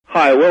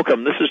Hi,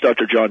 welcome. This is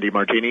Dr. John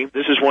DeMartini.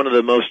 This is one of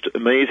the most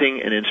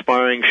amazing and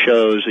inspiring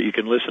shows that you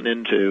can listen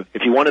into.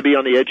 If you want to be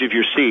on the edge of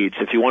your seats,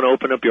 if you want to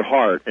open up your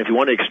heart, if you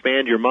want to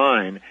expand your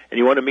mind, and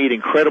you want to meet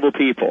incredible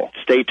people,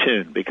 stay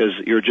tuned because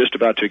you're just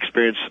about to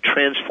experience a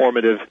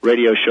transformative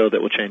radio show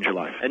that will change your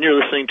life. And you're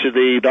listening to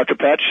the Dr.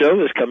 Pat Show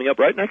that's coming up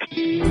right next.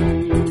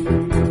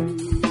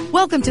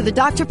 Welcome to the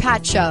Dr.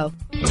 Pat Show.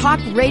 Talk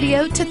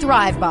radio to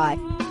thrive by.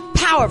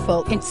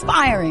 Powerful,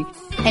 inspiring,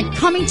 and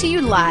coming to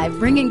you live,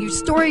 bringing you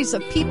stories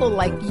of people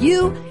like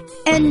you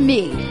and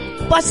me,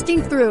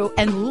 busting through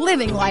and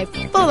living life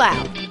full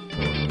out.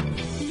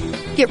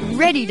 Get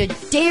ready to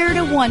dare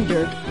to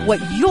wonder what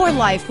your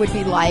life would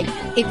be like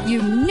if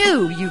you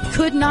knew you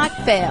could not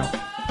fail.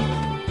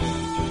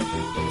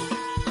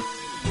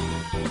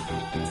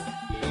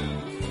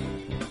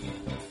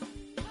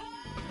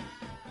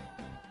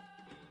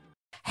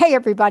 Hey,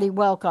 everybody,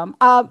 welcome.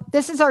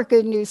 This is our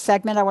good news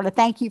segment. I want to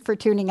thank you for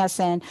tuning us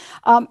in.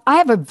 I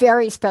have a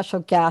very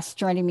special guest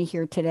joining me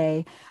here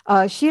today.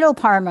 Sheetal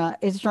Parma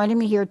is joining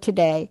me here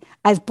today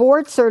as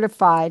board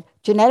certified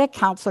genetic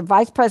counselor,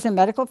 vice president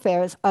medical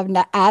affairs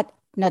at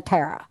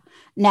Natera.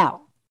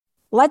 Now,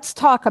 let's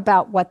talk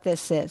about what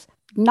this is.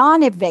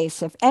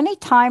 Non-invasive.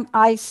 Anytime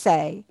I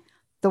say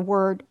the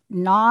word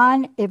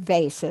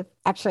non-invasive,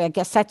 actually, I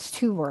guess that's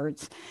two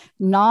words,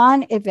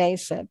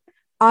 non-invasive,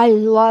 I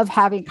love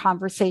having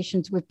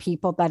conversations with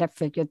people that have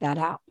figured that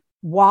out.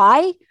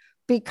 Why?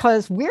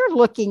 Because we're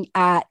looking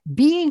at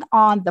being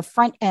on the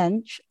front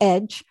edge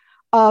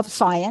of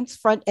science,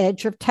 front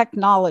edge of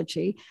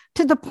technology,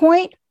 to the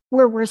point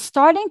where we're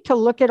starting to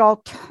look at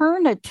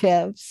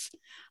alternatives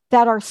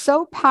that are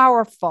so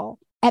powerful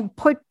and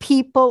put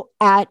people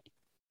at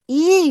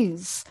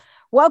ease.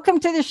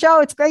 Welcome to the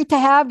show. It's great to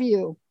have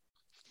you.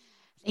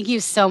 Thank you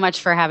so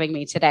much for having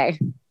me today.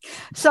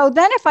 So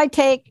then if I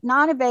take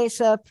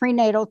non-invasive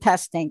prenatal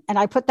testing and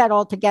I put that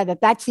all together,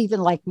 that's even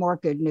like more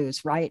good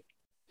news, right?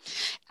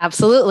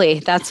 Absolutely.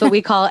 That's what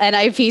we call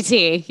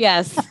NIPT.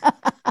 Yes.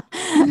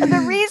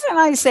 The reason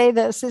I say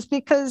this is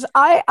because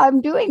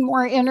I'm doing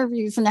more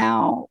interviews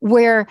now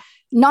where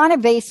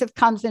non-invasive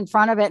comes in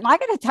front of it. And I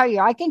got to tell you,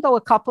 I can go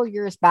a couple of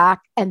years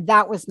back and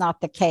that was not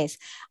the case.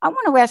 I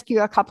want to ask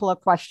you a couple of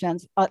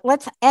questions.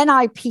 Let's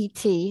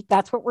NIPT,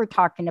 that's what we're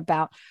talking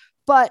about.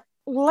 But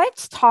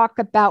let's talk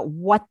about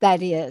what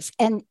that is.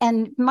 And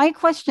my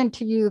question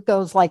to you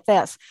goes like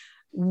this: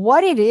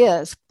 what it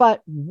is,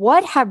 but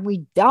what have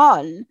we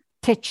done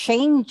to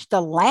change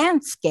the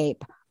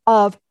landscape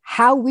of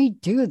how we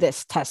do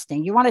this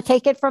testing? You want to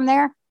take it from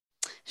there?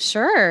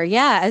 Sure.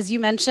 Yeah. As you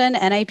mentioned,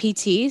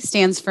 NIPT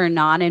stands for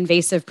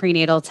non-invasive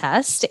prenatal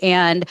test,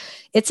 and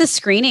it's a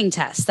screening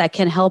test that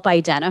can help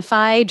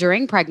identify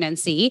during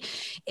pregnancy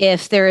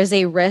if there is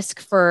a risk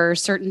for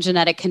certain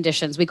genetic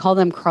conditions. We call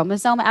them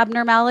chromosome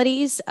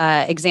abnormalities.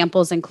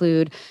 Examples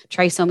include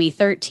trisomy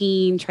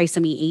 13,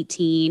 trisomy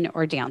 18,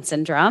 or Down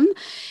syndrome,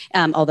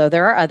 although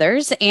there are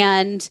others.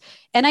 And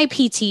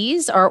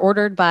NIPTs are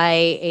ordered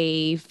by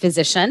a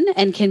physician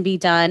and can be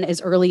done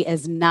as early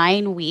as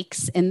 9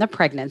 weeks in the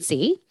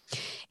pregnancy.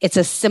 It's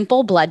a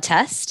simple blood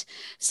test,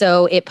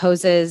 so it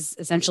poses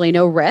essentially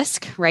no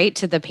risk, right,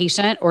 to the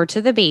patient or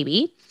to the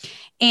baby.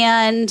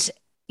 And,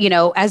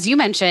 as you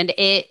mentioned,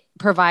 it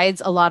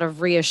provides a lot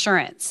of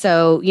reassurance.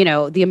 So,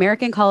 the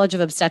American College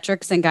of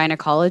Obstetrics and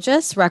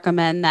Gynecologists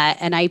recommend that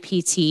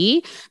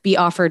NIPT be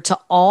offered to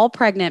all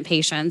pregnant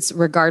patients,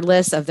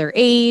 regardless of their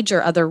age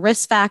or other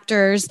risk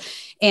factors.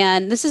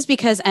 And this is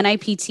because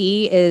NIPT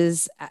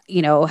is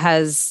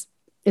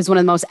one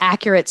of the most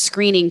accurate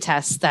screening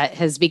tests that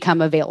has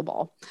become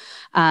available.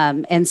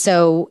 And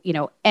so,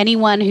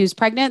 anyone who's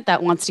pregnant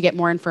that wants to get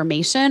more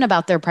information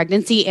about their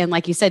pregnancy and,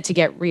 like you said, to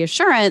get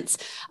reassurance,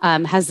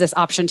 has this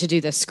option to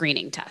do this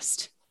screening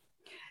test.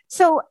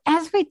 So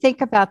as we think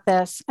about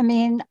this, I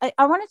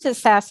wanted to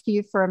just ask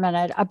you for a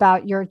minute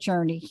about your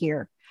journey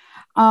here.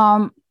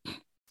 When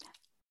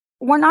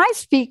I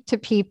speak to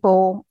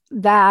people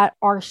that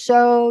are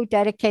so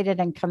dedicated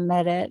and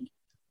committed,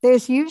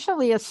 there's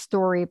usually a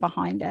story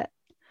behind it.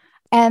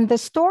 And the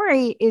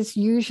story is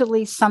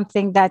usually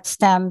something that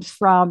stems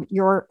from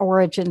your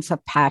origins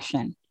of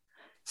passion.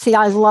 See,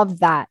 I love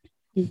that.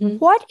 Mm-hmm.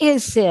 What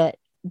is it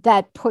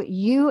that put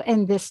you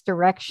in this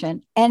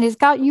direction and has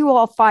got you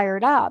all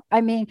fired up?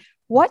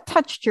 What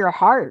touched your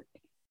heart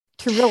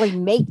to really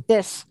make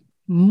this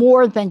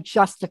more than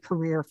just a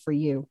career for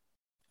you?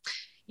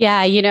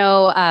 Yeah,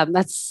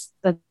 that's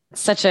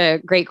such a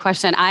great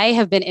question. I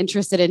have been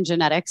interested in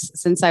genetics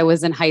since I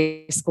was in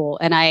high school.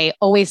 And I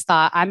always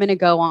thought I'm going to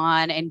go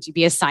on and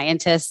be a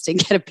scientist and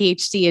get a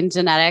PhD in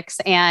genetics.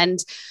 And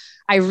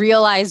I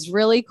realized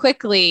really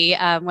quickly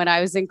when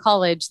I was in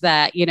college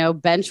that,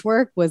 bench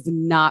work was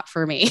not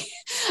for me.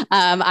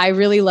 I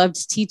really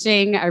loved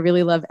teaching. I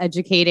really love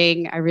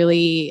educating. I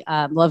really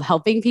love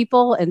helping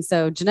people. And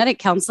so genetic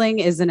counseling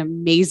is an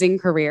amazing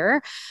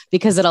career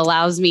because it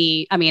allows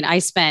me, I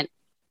spent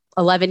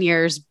 11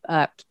 years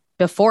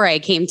before I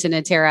came to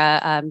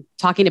Natera,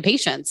 talking to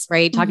patients,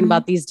 right? Talking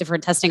about these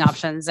different testing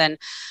options. And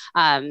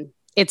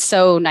it's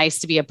so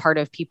nice to be a part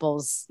of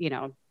people's,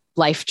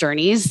 life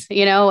journeys,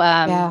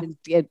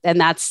 and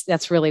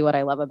that's really what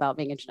I love about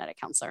being a genetic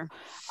counselor.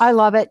 I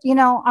love it.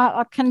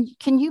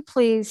 Can you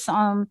please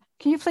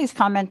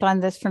comment on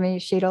this for me,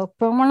 Sheetal?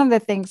 But one of the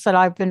things that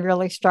I've been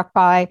really struck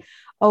by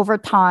over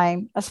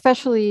time,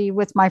 especially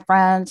with my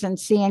friends and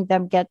seeing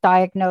them get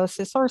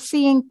diagnosis or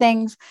seeing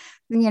things,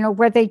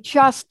 where they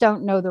just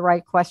don't know the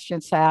right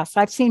questions to ask.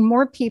 I've seen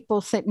more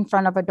people sit in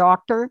front of a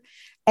doctor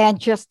and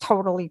just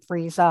totally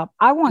freeze up.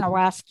 I want to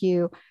ask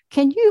you,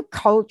 can you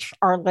coach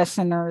our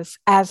listeners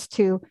as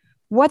to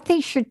what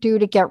they should do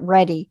to get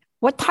ready?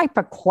 What type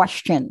of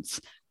questions,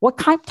 what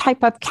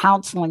type of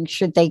counseling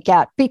should they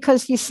get?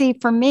 Because you see,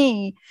 for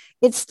me,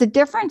 it's the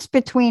difference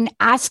between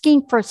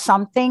asking for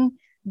something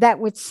that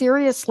would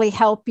seriously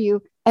help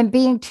you and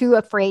being too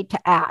afraid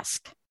to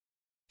ask.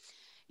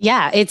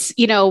 Yeah, it's,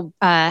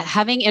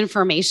 having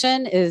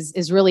information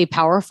is really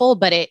powerful,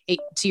 but it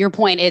to your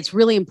point, it's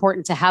really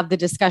important to have the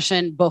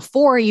discussion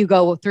before you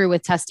go through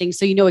with testing,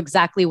 so you know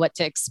exactly what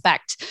to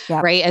expect,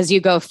 right, as you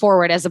go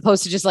forward, as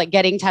opposed to just like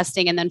getting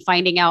testing and then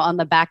finding out on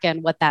the back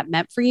end what that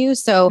meant for you.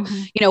 So,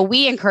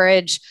 we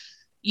encourage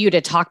you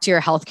to talk to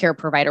your healthcare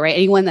provider, right?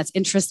 Anyone that's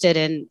interested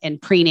in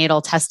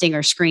prenatal testing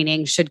or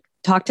screening should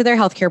talk to their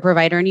healthcare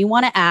provider. And you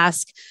want to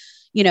ask,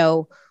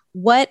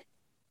 what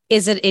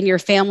is it in your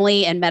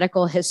family and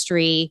medical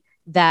history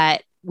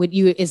that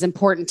is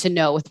important to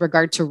know with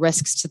regard to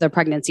risks to the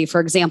pregnancy? For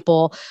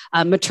example,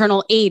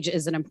 maternal age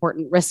is an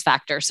important risk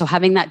factor. So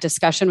having that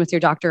discussion with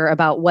your doctor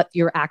about what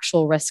your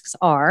actual risks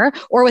are,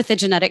 or with a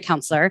genetic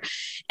counselor.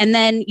 And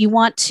then you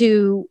want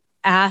to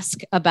ask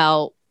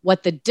about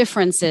what the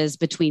difference is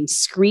between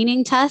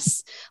screening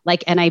tests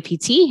like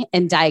NIPT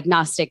and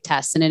diagnostic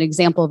tests. And an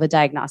example of a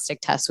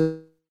diagnostic test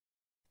would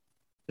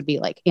be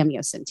like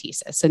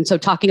amniocentesis. And so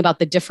talking about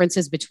the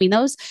differences between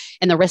those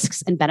and the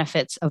risks and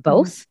benefits of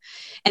both.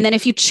 And then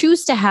if you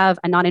choose to have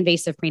a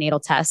non-invasive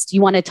prenatal test,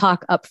 you want to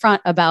talk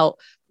upfront about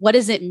what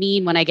does it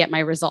mean when I get my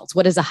results?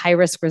 What does a high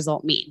risk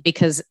result mean?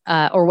 Because,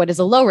 or what does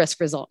a low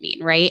risk result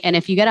mean, right? And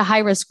if you get a high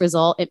risk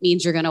result, it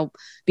means you're going to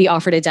be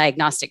offered a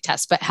diagnostic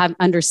test, but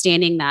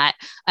understanding that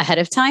ahead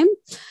of time.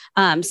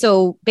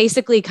 So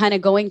basically kind of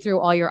going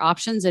through all your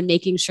options and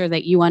making sure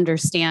that you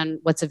understand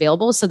what's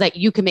available so that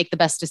you can make the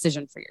best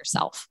decision for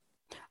yourself.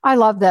 I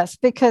love this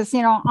because,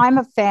 I'm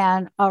a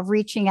fan of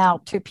reaching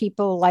out to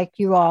people like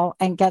you all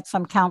and get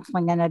some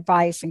counseling and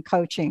advice and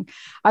coaching.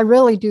 I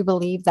really do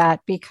believe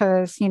that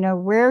because,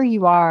 where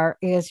you are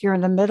is you're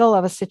in the middle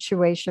of a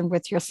situation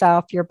with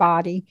yourself, your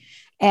body,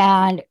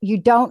 and you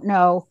don't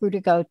know who to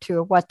go to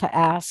or what to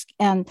ask.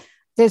 And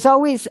there's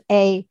always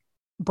a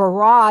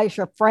barrage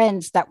of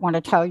friends that want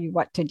to tell you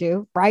what to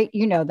do, right?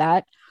 You know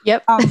that.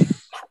 Yep.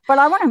 But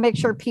I want to make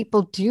sure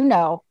people do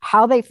know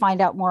how they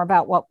find out more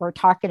about what we're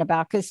talking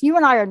about, because you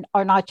and I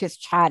are not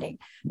just chatting.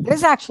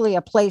 There's actually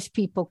a place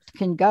people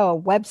can go,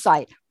 a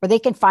website where they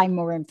can find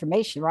more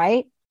information,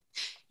 right?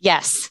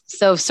 Yes.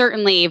 So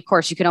certainly, of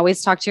course, you can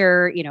always talk to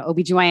your,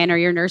 OBGYN or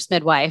your nurse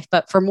midwife,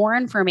 but for more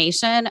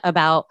information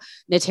about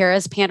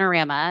Natera's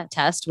Panorama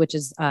test, which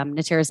is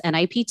Natera's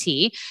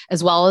NIPT,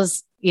 as well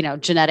as,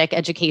 genetic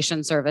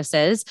education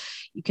services,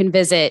 you can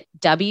visit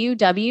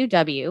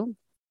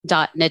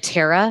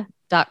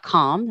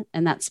www.natera.com,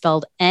 and that's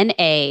spelled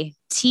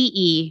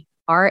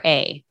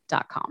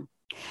NATERA.com.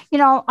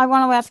 I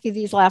want to ask you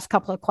these last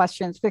couple of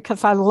questions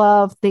because I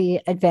love the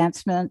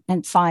advancement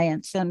in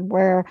science and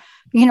where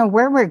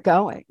we're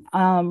going.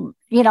 For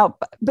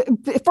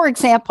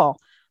example,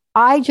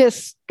 I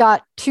just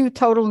got 2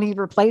 total knee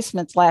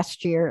replacements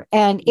last year,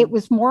 and it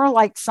was more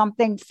like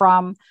something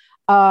from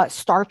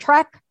Star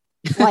Trek.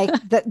 Like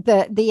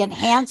the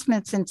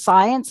enhancements in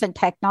science and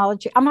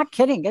technology. I'm not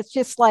kidding. It's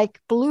just like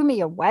blew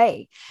me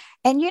away.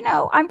 And,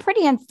 I'm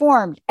pretty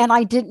informed, and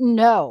I didn't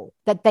know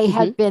that they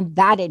had been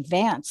that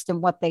advanced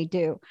in what they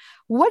do.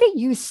 What are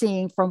you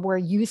seeing from where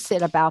you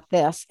sit about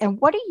this?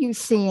 And what are you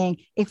seeing,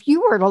 if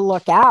you were to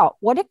look out,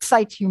 what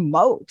excites you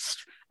most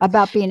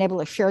about being able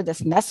to share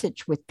this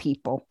message with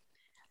people?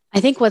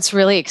 I think what's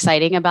really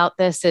exciting about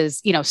this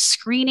is,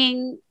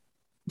 screening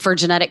for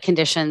genetic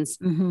conditions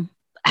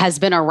has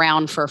been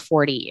around for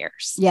 40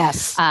 years.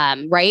 Yes.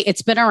 Right.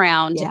 It's been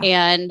around. Yeah.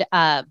 And,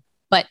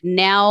 but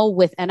now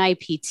with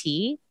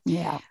NIPT,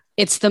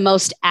 it's the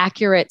most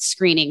accurate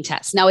screening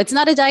test. Now it's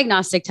not a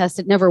diagnostic test.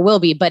 It never will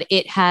be, but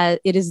it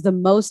is the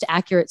most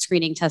accurate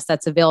screening test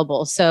that's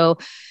available. So,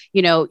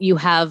 you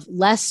have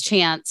less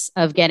chance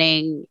of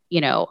getting,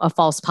 a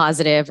false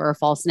positive or a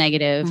false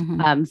negative.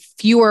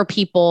 Fewer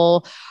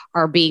people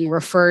are being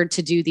referred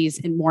to do these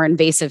more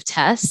invasive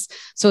tests.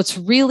 So it's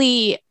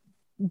really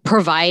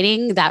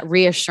providing that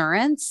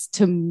reassurance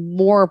to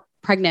more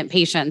pregnant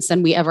patients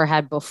than we ever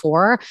had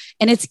before.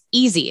 And it's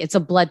easy. It's a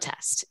blood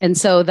test. And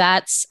so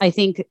that's, I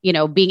think,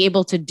 being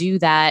able to do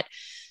that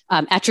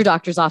at your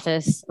doctor's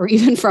office or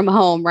even from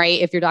home, right?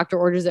 If your doctor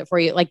orders it for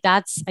you,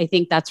 I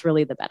think that's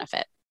really the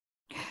benefit.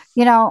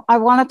 I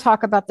want to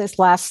talk about this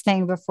last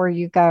thing before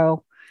you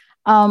go.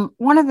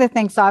 One of the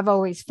things I've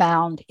always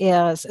found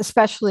is,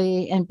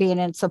 especially in being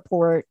in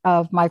support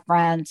of my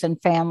friends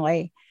and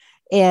family,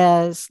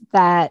 is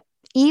that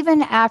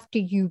even after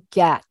you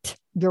get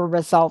your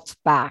results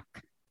back,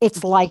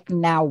 it's like,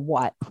 now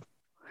what?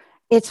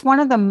 It's one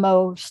of the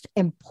most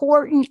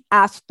important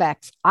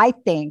aspects, I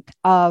think,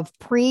 of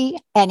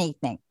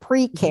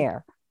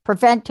pre-care,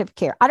 preventive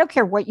care. I don't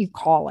care what you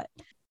call it.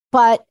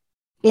 But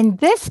in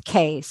this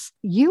case,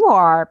 you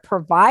are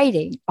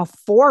providing a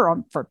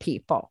forum for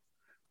people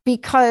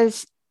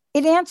because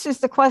it answers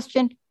the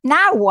question,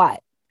 now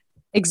what?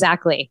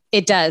 Exactly.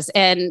 It does.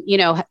 And,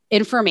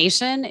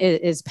 information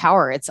is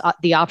power. It's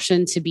the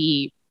option to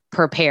be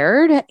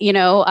prepared.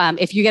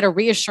 If you get a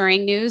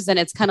reassuring news, then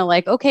it's kind of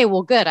like, okay,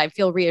 well, good. I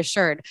feel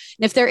reassured.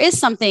 And if there is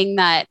something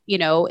that,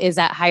 is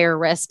at higher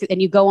risk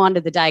and you go on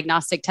to the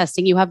diagnostic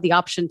testing, you have the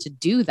option to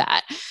do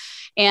that.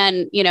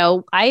 And,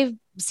 I've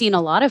seen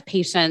a lot of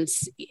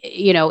patients,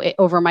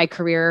 over my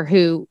career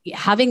who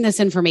having this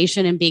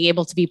information and being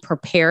able to be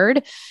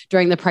prepared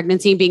during the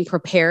pregnancy, being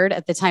prepared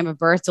at the time of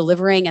birth,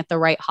 delivering at the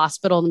right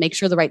hospital to make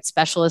sure the right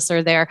specialists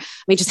are there. I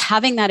mean, just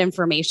having that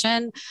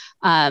information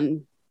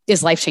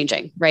is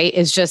life-changing, right?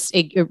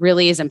 It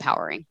really is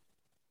empowering.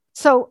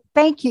 So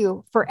thank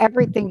you for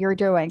everything you're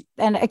doing.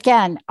 And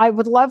again, I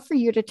would love for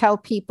you to tell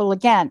people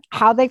again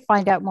how they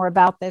find out more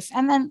about this.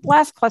 And then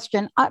last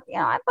question, I'd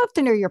love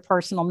to know your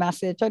personal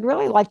message. I'd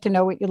really like to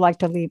know what you'd like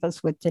to leave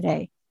us with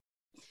today.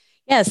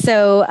 Yeah.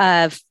 So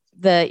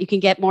you can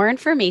get more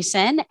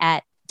information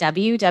at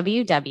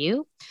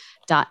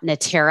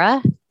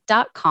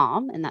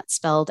www.natera.com, and that's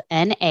spelled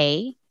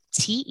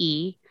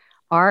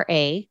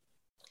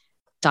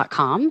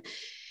NATERA.com.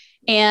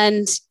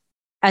 And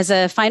as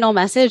a final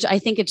message, I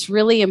think it's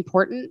really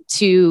important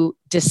to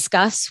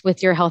discuss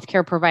with your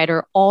healthcare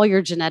provider all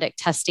your genetic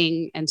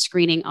testing and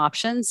screening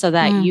options so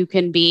that you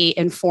can be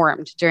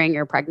informed during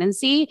your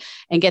pregnancy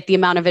and get the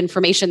amount of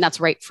information that's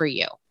right for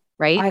you,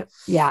 right?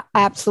 Yeah,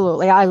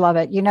 absolutely. I love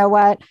it. You know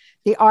what?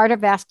 The art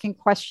of asking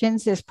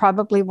questions is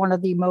probably one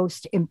of the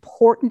most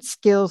important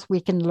skills we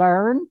can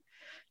learn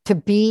to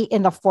be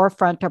in the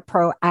forefront of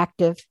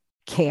proactive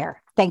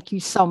care. Thank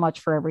you so much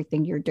for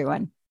everything you're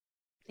doing.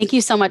 Thank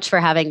you so much for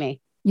having me.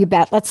 You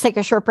bet. Let's take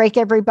a short break,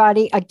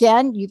 everybody.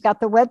 Again, you've got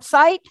the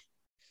website,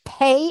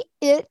 Pay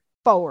It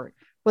Forward.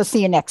 We'll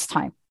see you next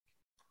time.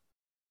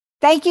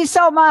 Thank you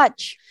so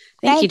much.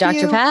 Thank you,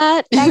 Dr.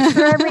 Pat. Thanks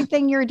for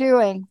everything you're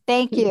doing.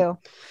 Thank you.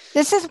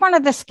 This is one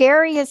of the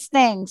scariest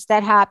things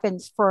that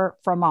happens for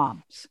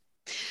moms.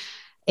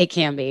 It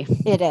can be.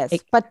 It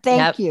is. But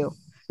thank you.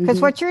 Because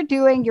what you're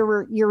doing,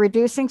 you're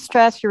reducing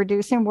stress, you're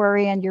reducing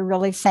worry, and you're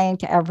really saying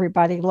to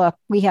everybody, look,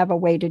 we have a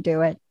way to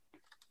do it.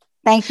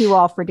 Thank you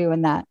all for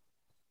doing that.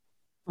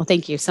 Well,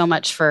 thank you so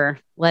much for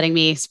letting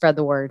me spread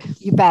the word.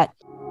 You bet.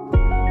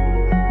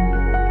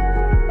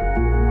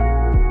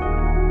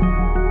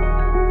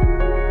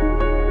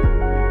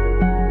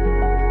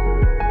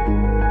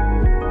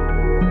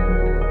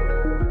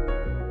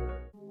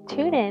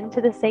 Tune in to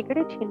the Sacred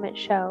Attunement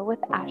Show with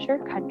Asher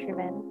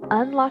Countryman,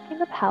 unlocking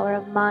the power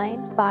of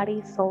mind,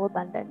 body, soul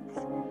abundance.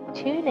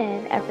 Tune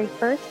in every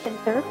first and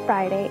third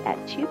Friday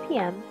at 2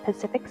 p.m.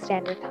 Pacific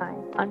Standard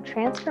Time on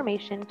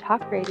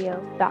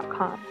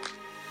TransformationTalkRadio.com.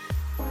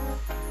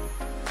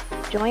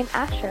 Join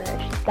Asher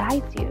as she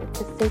guides you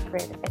to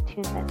sacred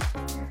attunement.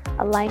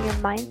 Align your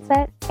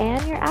mindset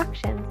and your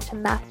actions to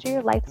master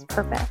your life's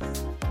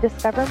purpose.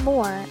 Discover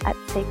more at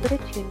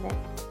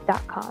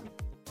sacredattunement.com.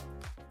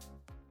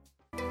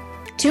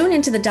 Tune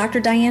into the Dr.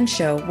 Diane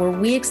Show, where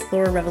we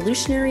explore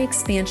revolutionary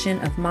expansion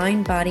of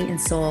mind, body,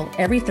 and soul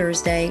every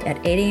Thursday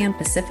at 8 a.m.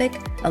 Pacific,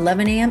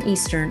 11 a.m.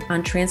 Eastern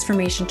on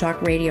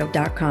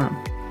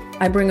TransformationTalkRadio.com.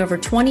 I bring over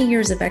 20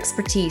 years of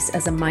expertise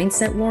as a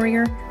mindset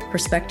warrior,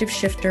 perspective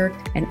shifter,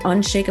 and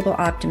unshakable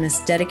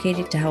optimist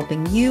dedicated to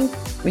helping you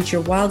reach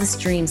your wildest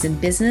dreams in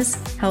business,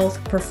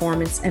 health,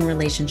 performance, and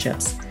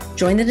relationships.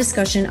 Join the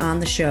discussion on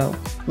the show.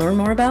 Learn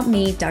more about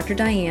me, Dr.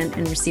 Diane,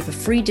 and receive a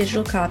free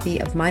digital copy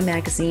of my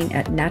magazine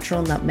at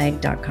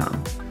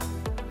naturalnutmeg.com.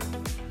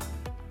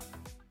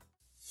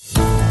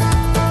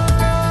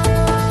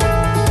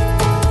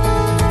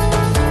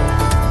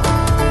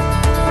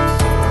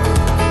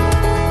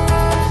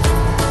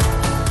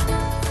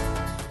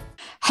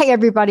 Hey,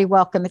 everybody,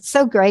 welcome. It's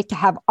so great to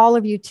have all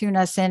of you tune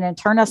us in and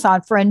turn us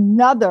on for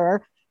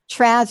another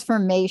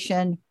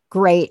Transformation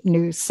Great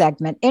News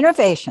segment,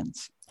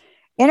 Innovations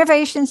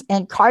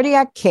in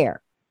Cardiac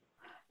Care.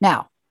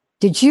 Now,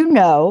 did you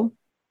know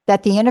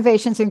that the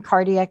innovations in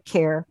cardiac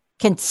care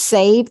can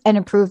save and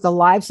improve the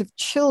lives of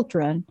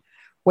children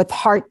with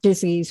heart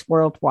disease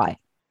worldwide?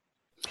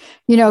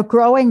 You know,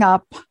 growing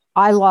up,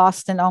 I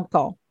lost an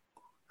uncle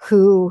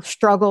who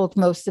struggled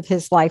most of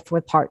his life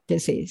with heart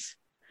disease.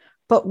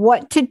 But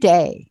what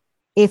today,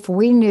 if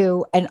we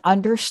knew and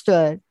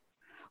understood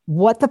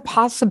what the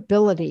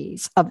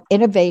possibilities of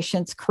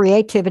innovations,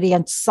 creativity,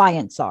 and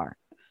science are?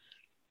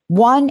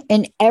 1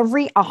 in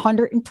every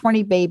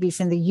 120 babies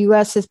in the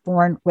U.S. is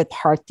born with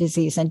heart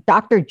disease. And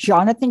Dr.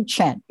 Jonathan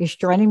Chen is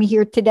joining me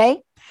here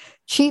today,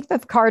 Chief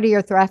of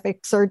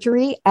Cardiothoracic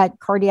Surgery at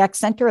Cardiac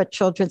Center at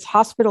Children's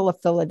Hospital of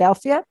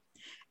Philadelphia.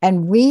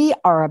 And we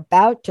are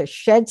about to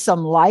shed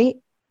some light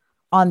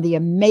on the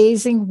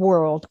amazing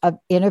world of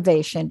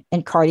innovation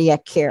in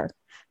cardiac care.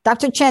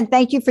 Dr. Chen,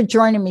 thank you for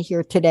joining me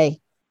here today.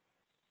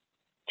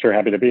 Sure,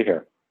 happy to be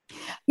here.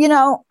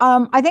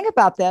 I think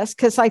about this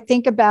because I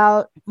think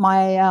about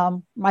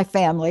my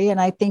family, and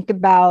I think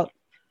about,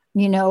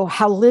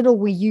 how little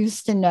we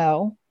used to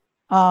know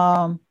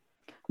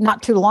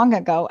not too long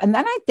ago. And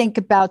then I think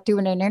about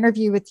doing an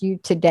interview with you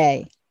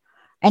today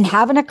and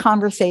having a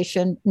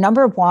conversation.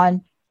 Number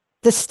one,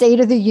 the state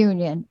of the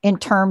union in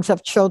terms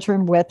of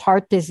children with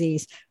heart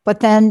disease. But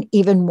then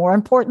even more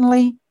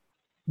importantly,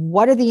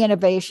 what are the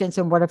innovations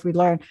and what have we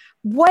learned?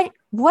 What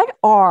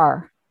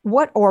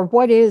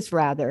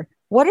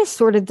is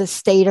sort of the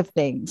state of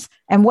things,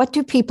 and what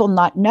do people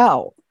not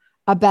know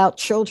about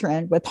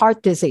children with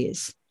heart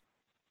disease?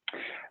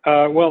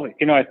 I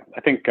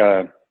think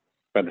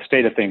by the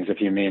state of things, if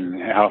you mean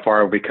how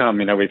far we've come,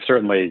 we've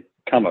certainly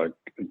come a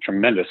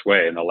tremendous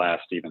way in the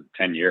last even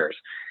 10 years.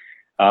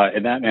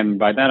 And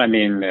by that, I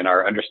mean in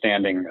our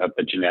understanding of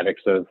the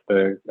genetics of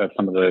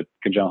some of the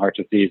congenital heart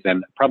disease,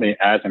 and probably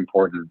as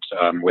important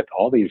with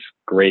all these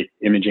great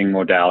imaging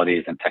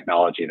modalities and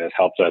technology that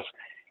helps us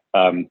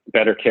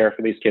better care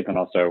for these kids, and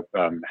also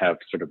have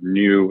sort of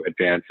new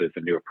advances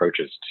and new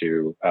approaches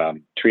to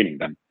treating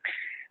them.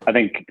 I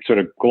think sort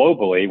of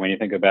globally, when you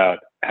think about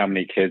how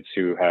many kids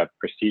who have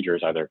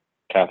procedures, either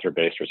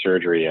catheter-based or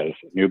surgery as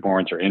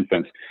newborns or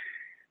infants,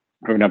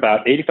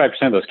 about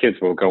 85% of those kids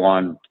will go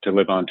on to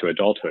live on to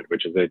adulthood,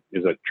 which is a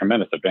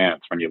tremendous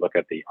advance when you look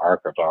at the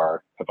arc of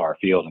our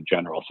field in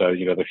general. So,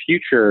 the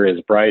future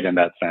is bright in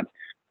that sense.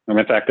 And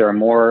in fact, there are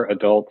more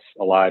adults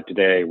alive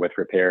today with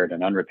repaired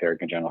and unrepaired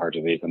congenital heart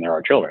disease than there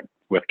are children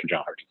with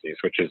congenital heart disease,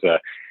 which is a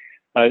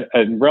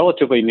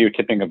relatively new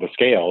tipping of the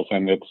scales,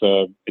 and it's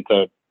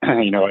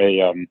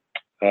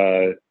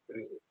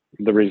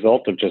the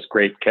result of just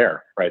great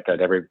care, right?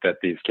 That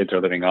these kids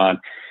are living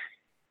on.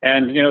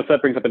 And, so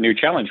that brings up a new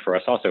challenge for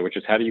us also, which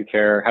is how do we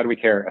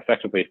care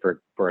effectively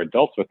for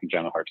adults with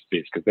congenital heart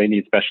disease? Because they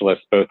need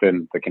specialists both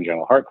in the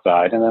congenital heart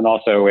side and then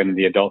also in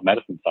the adult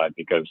medicine side,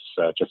 because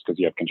just because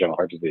you have congenital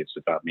heart disease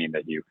does not mean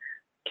that you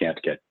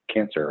can't get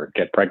cancer or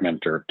get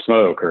pregnant or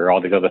smoke or all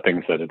these other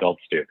things that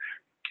adults do.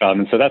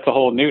 And so that's a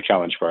whole new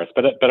challenge for us,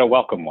 but a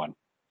welcome one.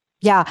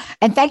 Yeah.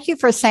 And thank you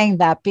for saying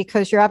that,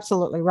 because you're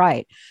absolutely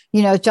right.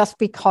 Just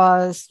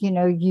because,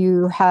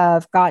 you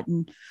have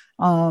gotten,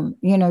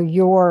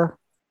 your,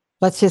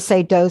 let's just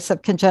say, dose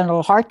of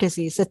congenital heart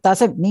disease, it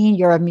doesn't mean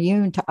you're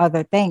immune to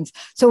other things.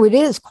 So it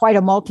is quite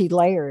a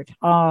multi-layered,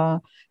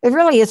 it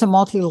really is a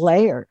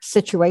multi-layered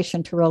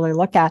situation to really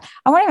look at.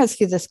 I want to ask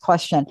you this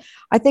question.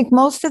 I think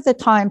most of the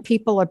time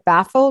people are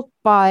baffled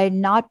by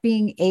not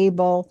being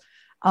able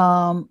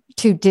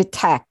to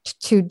detect,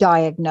 to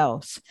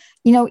diagnose,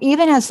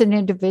 even as an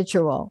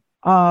individual,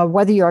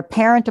 whether you're a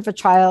parent of a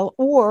child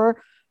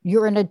or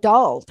you're an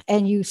adult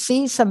and you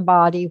see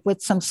somebody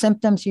with some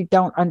symptoms you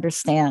don't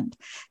understand.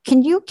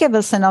 Can you give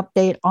us an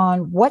update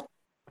on what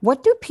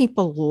do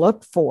people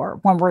look for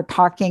when we're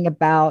talking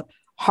about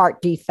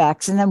heart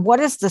defects? And then what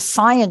does the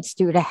science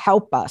do to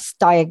help us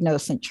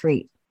diagnose and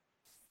treat?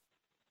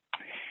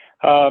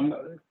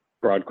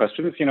 Broad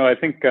questions. I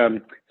think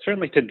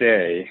certainly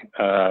today,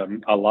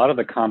 a lot of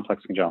the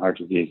complex congenital heart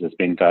disease is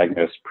being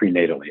diagnosed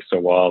prenatally. So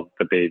while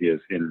the baby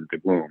is in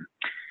the womb.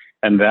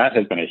 And that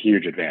has been a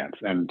huge advance.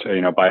 And,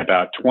 by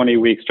about 20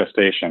 weeks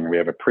gestation, we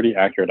have a pretty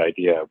accurate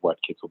idea of what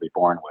kids will be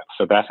born with.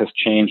 So that has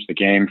changed the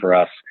game for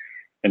us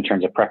in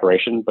terms of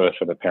preparation, both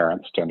for the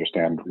parents to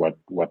understand what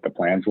the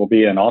plans will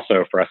be, and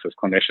also for us as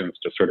clinicians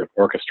to sort of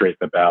orchestrate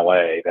the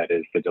ballet that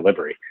is the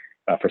delivery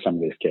for some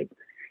of these kids.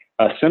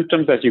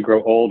 Symptoms as you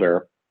grow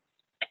older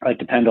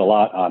depend a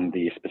lot on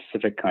the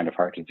specific kind of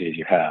heart disease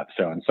you have.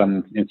 So in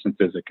some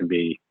instances, it can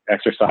be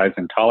exercise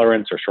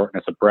intolerance or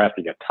shortness of breath.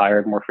 You get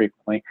tired more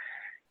frequently.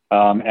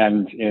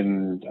 And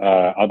in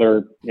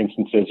other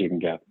instances, you can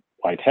get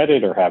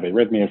lightheaded or have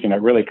arrhythmias.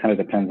 It really kind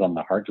of depends on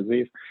the heart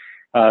disease.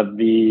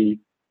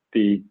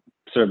 The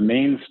sort of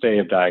mainstay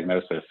of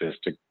diagnosis is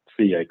to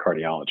see a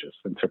cardiologist.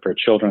 And so for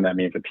children, that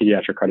means a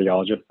pediatric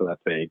cardiologist. So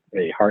that's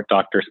a heart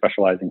doctor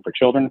specializing for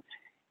children.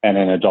 And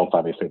in adults,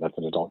 obviously, that's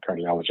an adult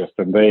cardiologist.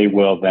 And they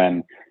will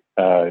then,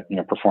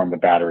 perform the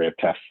battery of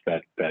tests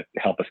that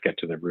help us get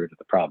to the root of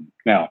the problem.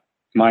 Now,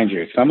 mind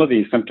you, some of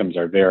these symptoms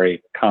are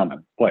very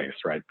commonplace,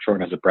 right?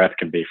 Shortness of breath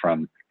can be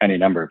from any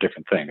number of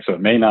different things. So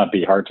it may not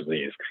be heart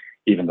disease,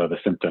 even though the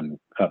symptom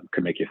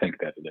could make you think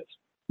that it is.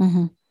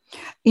 Mm-hmm.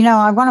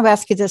 I want to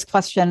ask you this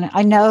question.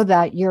 I know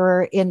that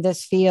you're in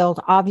this field,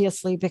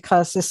 obviously,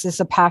 because this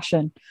is a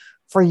passion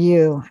for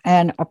you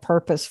and a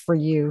purpose for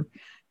you.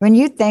 When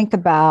you think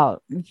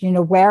about,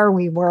 where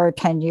we were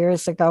 10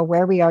 years ago,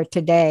 where we are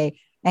today,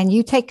 and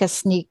you take a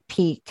sneak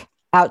peek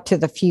out to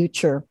the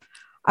future,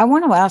 I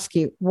want to ask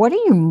you, what are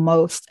you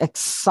most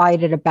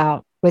excited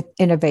about with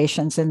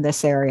innovations in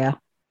this area?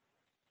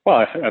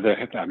 Well,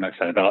 I'm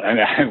excited about, and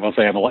I will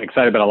say I'm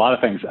excited about a lot of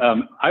things.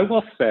 I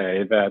will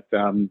say that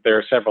there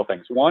are several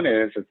things. One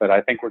is that I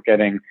think we're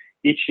getting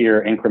each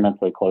year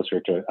incrementally closer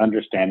to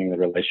understanding the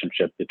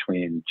relationship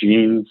between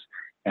genes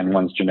and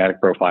one's genetic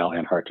profile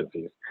and heart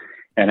disease.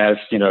 And as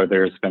you know,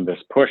 there's been this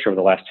push over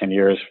the last 10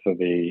 years for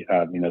the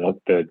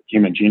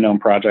Human Genome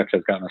Project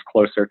has gotten us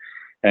closer.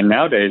 And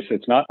nowadays,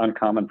 it's not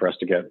uncommon for us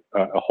to get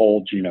a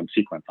whole genome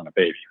sequence on a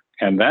baby.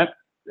 And that,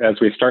 as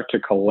we start to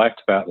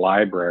collect that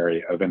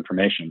library of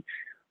information,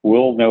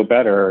 we'll know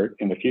better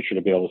in the future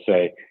to be able to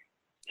say,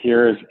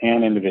 here's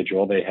an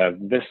individual, they have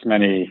this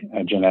many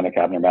genetic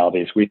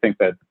abnormalities. We think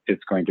that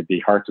it's going to be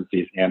heart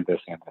disease and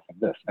this and this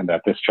and this, and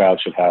that this child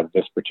should have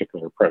this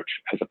particular approach,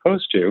 as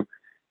opposed to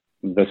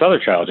this other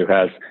child who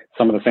has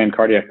some of the same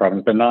cardiac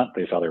problems, but not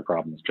these other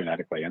problems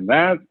genetically. And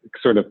that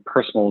sort of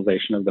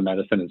personalization of the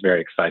medicine is very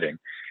exciting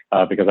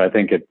because I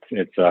think it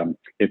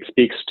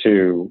speaks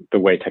to the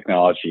way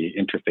technology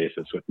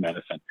interfaces with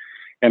medicine.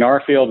 In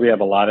our field, we have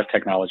a lot of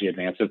technology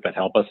advances that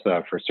help us.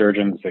 For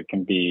surgeons, it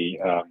can be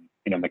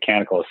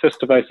mechanical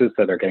assist devices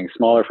that are getting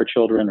smaller for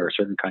children, or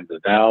certain kinds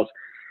of valves.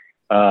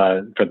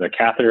 For the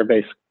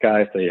catheter-based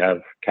guys, they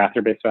have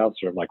catheter-based valves,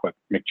 sort of like what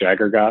Mick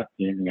Jagger got.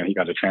 He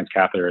got a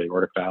transcatheter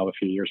aortic valve a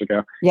few years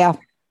ago. Yeah.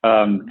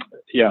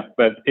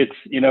 But it's,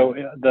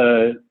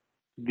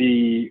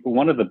 the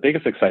one of the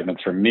biggest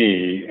excitements for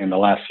me in the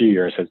last few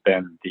years has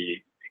been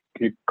the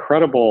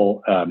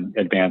incredible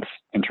advance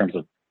in terms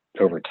of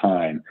over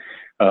time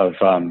of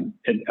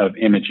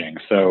imaging.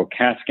 So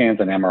CAT scans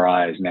and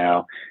MRIs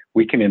now,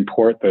 we can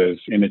import those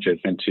images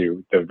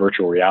into the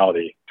virtual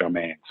reality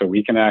domain. So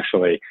we can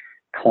actually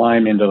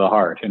climb into the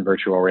heart in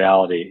virtual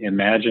reality,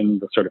 imagine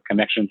the sort of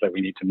connections that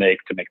we need to make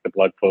the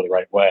blood flow the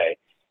right way.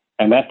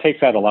 And that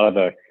takes out a lot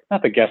of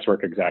not the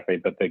guesswork exactly,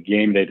 but the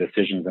game day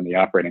decisions in the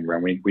operating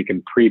room. We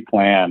can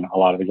pre-plan a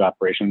lot of these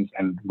operations.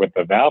 And with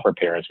the valve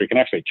repairs, we can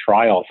actually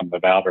trial some of the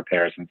valve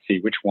repairs and see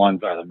which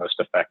ones are the most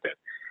effective.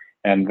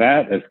 And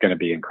that is going to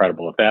be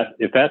incredible.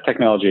 If that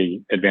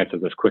technology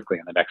advances as quickly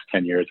in the next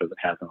 10 years as it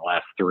has in the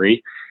last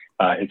 3,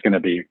 it's going to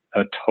be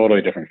a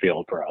totally different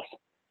field for us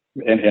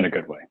in a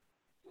good way.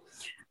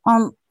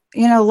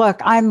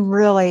 Look,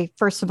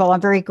 first of all,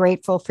 I'm very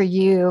grateful for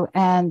you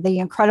and the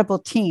incredible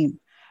team.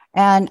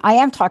 And I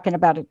am talking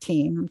about a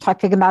team. I'm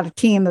talking about a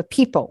team of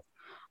people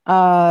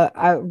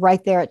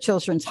right there at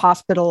Children's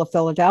Hospital of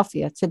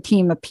Philadelphia. It's a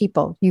team of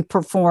people. You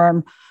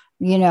perform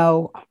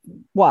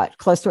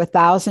close to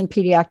 1,000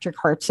 pediatric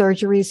heart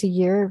surgeries a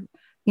year.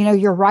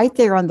 You're right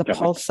there on the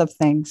pulse of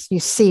things. You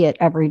see it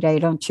every day,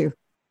 don't you?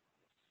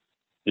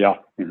 Yeah.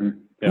 Mm-hmm.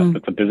 Yeah.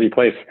 It's a busy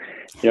place.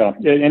 Yeah.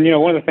 And,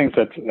 one of the things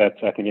that's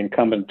I think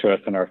incumbent to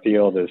us in our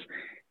field is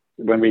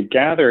when we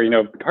gather,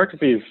 heart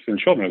disease in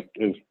children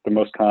is the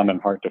most common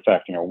heart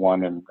defect,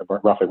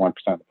 roughly 1%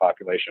 of the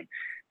population.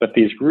 But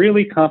these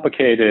really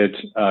complicated,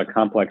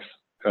 complex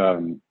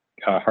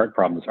heart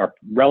problems are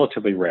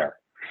relatively rare.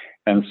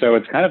 And so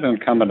it's kind of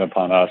incumbent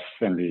upon us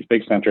in these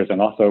big centers, and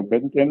also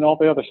in all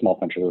the other small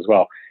centers as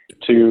well,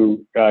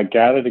 to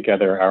gather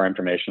together our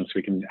information so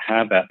we can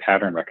have that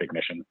pattern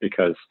recognition.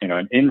 Because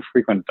an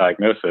infrequent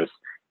diagnosis,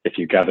 if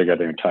you gather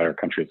together the entire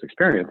country's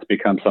experience,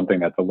 becomes something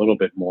that's a little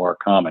bit more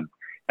common.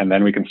 And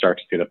then we can start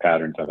to see the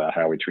patterns about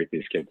how we treat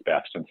these kids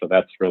best. And so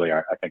that's really,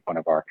 I think, one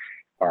of our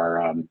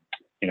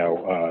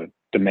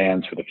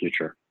demands for the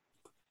future.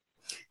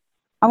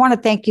 I want to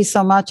thank you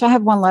so much. I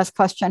have one last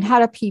question.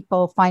 How do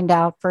people find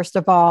out, first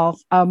of all,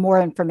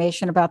 more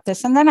information about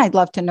this? And then I'd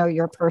love to know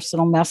your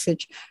personal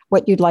message,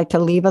 what you'd like to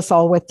leave us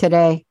all with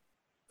today.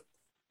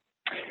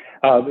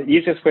 The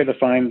easiest way to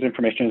find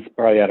information is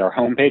probably at our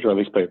homepage, or at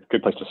least a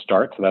good place to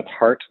start. So that's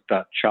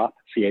heart.chop.edu.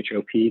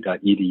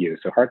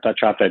 So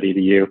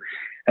heart.chop.edu.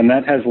 And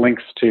that has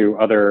links to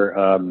other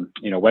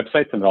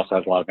websites, and it also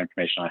has a lot of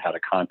information on how to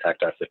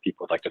contact us if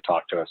people would like to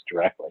talk to us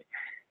directly.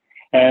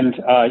 And,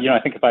 I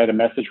think if I had a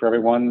message for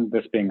everyone,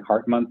 this being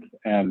Heart Month,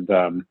 and,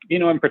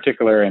 in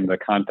particular in the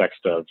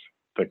context of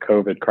the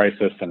COVID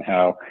crisis and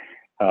how,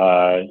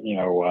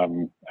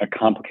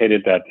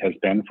 complicated that has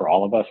been for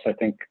all of us, I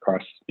think,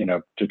 across,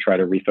 to try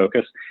to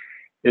refocus,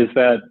 is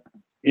that,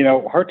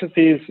 heart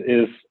disease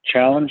is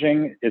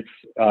challenging. It's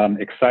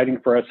exciting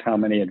for us how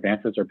many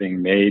advances are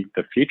being made.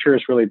 The future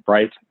is really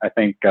bright. I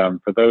think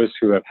for those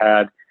who have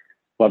had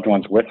loved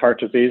ones with heart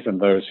disease and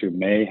those who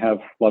may have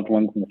loved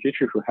ones in the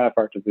future who have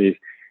heart disease,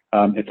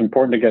 it's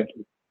important to get,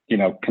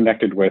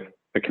 connected with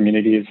the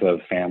communities of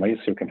families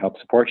who can help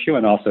support you,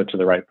 and also to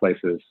the right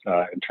places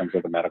in terms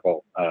of the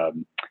medical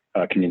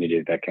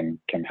community that can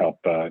help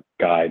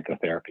guide the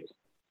therapies.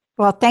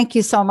 Well, thank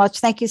you so much.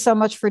 Thank you so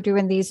much for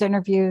doing these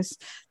interviews.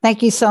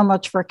 Thank you so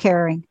much for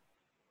caring.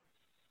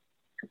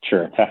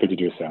 Sure. Happy to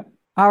do so.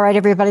 All right,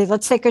 everybody,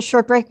 let's take a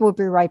short break. We'll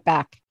be right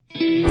back.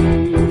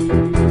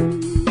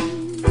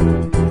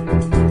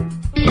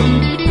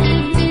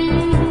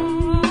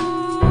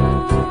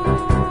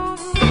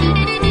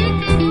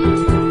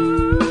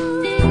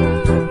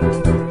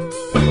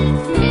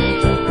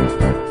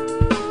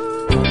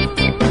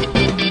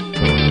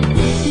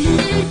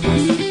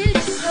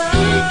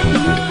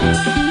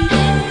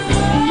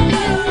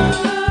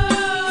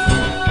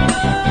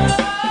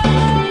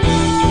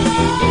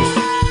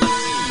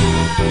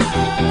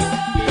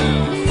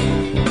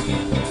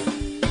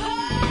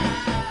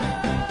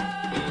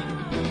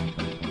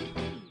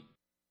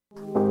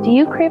 Do Do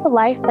you crave a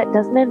life that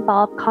doesn't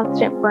involve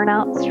constant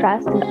burnout,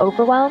 stress, and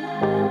overwhelm?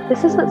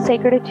 This is what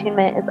Sacred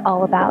Attunement is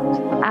all about.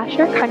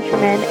 Asher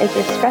Countryman is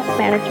your stress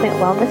management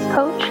wellness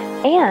coach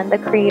and the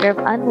creator of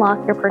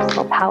Unlock Your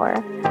Personal Power.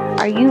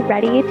 Are you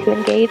ready to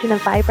engage in a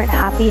vibrant,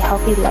 happy,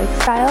 healthy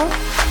lifestyle?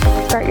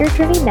 Start your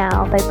journey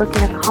now by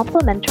booking a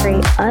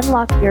complimentary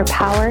Unlock Your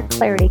Power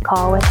Clarity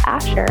Call with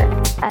Asher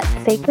at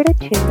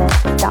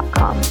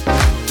sacredattunement.com.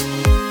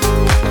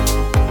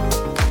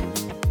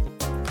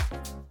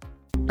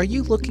 Are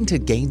you looking to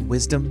gain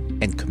wisdom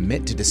and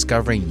commit to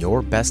discovering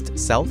your best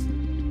self?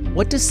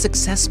 What does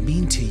success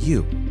mean to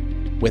you?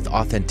 With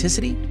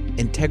authenticity,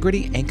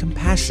 integrity, and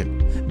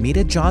compassion,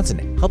 Mita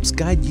Johnson helps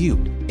guide you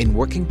in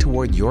working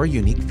toward your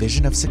unique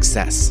vision of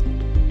success.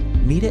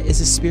 Mita is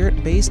a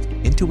spirit-based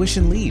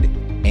intuition lead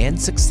and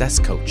success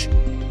coach.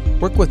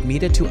 Work with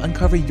Mita to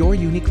uncover your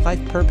unique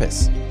life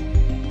purpose.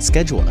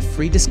 Schedule a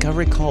free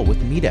discovery call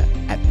with Mita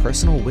at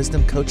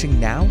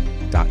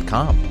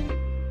personalwisdomcoachingnow.com.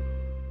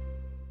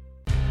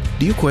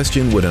 Do you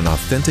question what an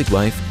authentic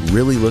life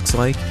really looks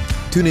like?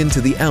 Tune in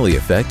to The Alley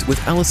Effect with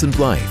Allison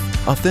Blythe,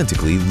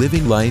 authentically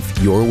living life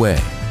your way.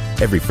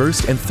 Every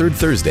first and third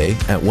Thursday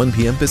at 1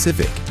 p.m.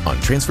 Pacific on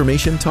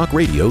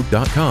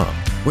TransformationTalkRadio.com,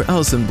 where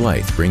Allison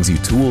Blythe brings you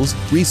tools,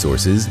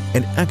 resources,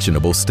 and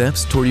actionable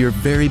steps toward your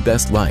very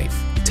best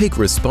life. Take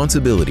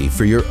responsibility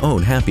for your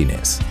own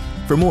happiness.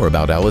 For more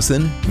about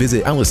Allison,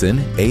 visit Allison,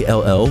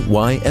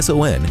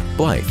 Alllyson,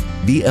 Blythe,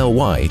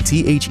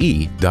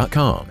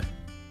 BLYTHE.com.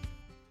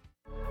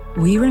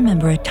 We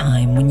remember a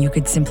time when you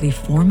could simply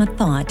form a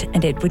thought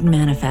and it would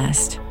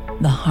manifest.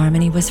 The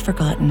harmony was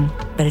forgotten,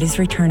 but it is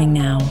returning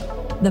now.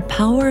 The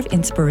Power of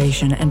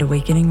Inspiration and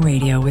Awakening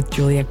Radio with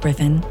Juliet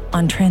Griffin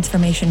on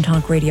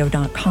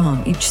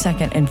TransformationTalkRadio.com each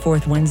second and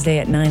fourth Wednesday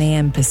at 9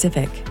 a.m.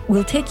 Pacific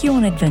will take you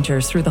on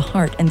adventures through the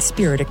heart and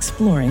spirit,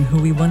 exploring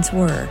who we once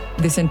were.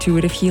 This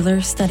intuitive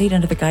healer studied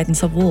under the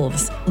guidance of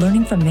wolves,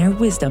 learning from their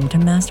wisdom to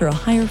master a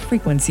higher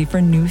frequency for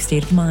a new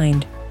state of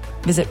mind.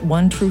 Visit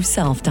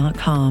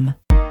OneTrueSelf.com.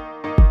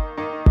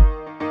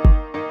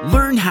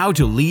 Learn how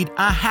to lead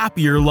a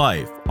happier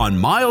life on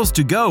Miles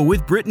to Go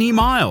with Brittany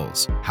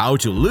Miles. How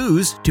to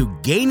lose to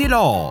gain it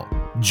all.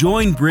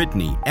 Join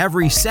Brittany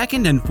every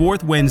second and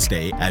fourth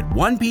Wednesday at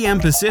 1 p.m.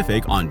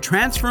 Pacific on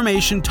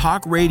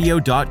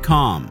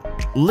TransformationTalkRadio.com.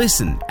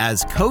 Listen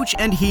as coach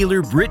and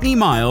healer Brittany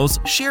Miles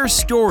shares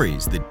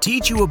stories that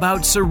teach you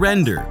about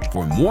surrender.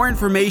 For more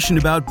information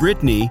about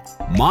Brittany,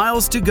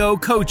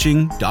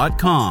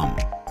 milestogocoaching.com.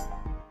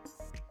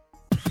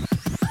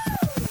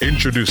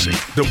 Introducing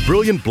The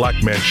Brilliant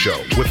Black Man Show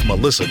with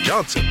Melissa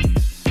Johnson.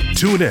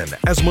 Tune in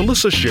as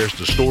Melissa shares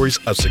the stories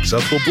of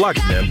successful black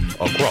men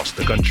across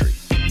the country.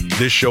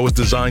 This show is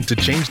designed to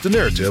change the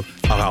narrative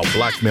of how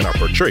black men are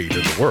portrayed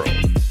in the world.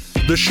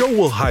 The show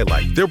will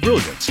highlight their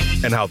brilliance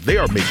and how they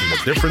are making a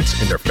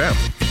difference in their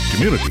family,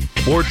 community,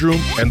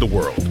 boardroom, and the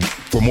world.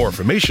 For more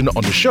information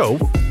on the show,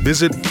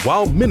 visit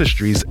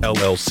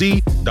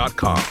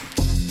wildministriesllc.com.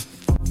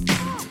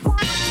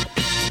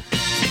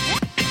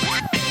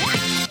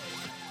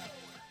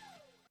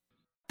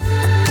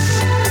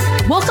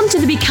 Welcome to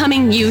the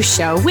Becoming You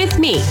Show with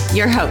me,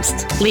 your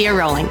host, Leah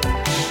Rowling.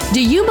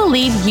 Do you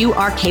believe you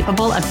are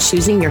capable of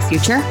choosing your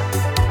future?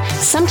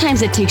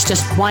 Sometimes it takes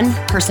just one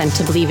person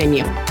to believe in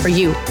you, for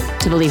you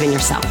to believe in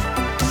yourself.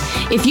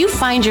 If you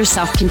find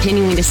yourself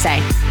continuing to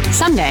say,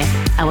 someday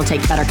I will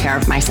take better care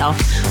of myself,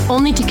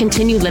 only to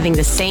continue living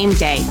the same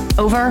day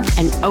over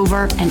and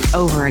over and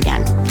over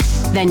again,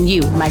 then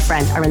you, my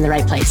friend, are in the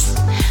right place.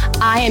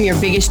 I am your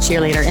biggest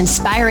cheerleader,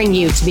 inspiring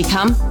you to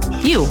become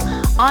you,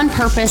 on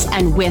purpose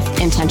and with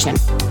intention.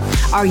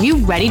 Are you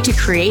ready to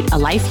create a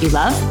life you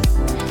love?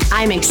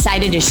 I'm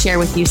excited to share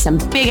with you some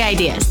big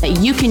ideas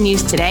that you can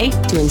use today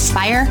to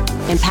inspire,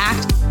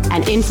 impact,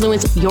 and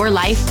influence your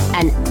life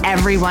and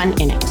everyone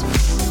in it.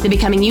 The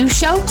Becoming You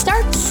Show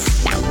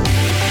starts now.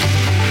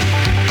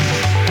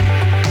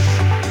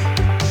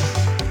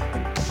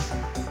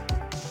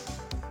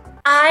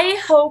 I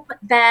hope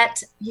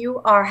that you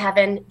are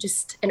having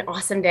just an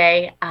awesome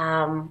day.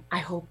 I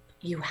hope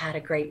you had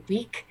a great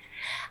week.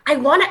 I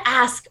want to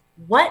ask,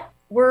 what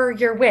were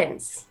your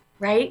wins,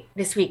 right,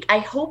 this week? I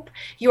hope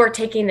you are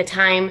taking the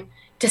time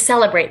to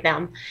celebrate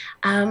them.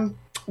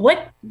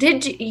 What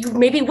did you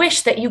maybe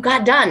wish that you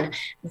got done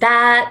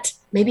that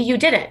maybe you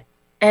didn't?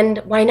 And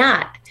why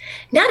not?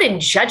 Not in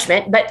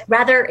judgment, but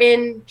rather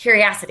in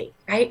curiosity,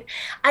 right?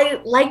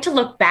 I like to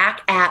look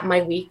back at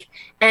my week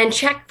and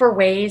check for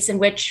ways in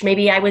which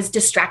maybe I was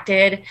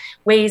distracted,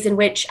 ways in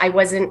which I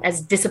wasn't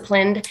as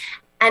disciplined,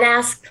 and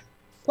ask,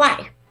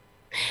 why?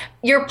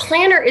 Your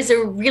planner is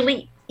a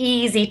really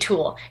easy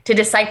tool to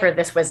decipher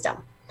this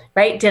wisdom,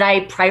 right? Did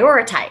I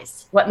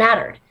prioritize what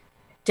mattered?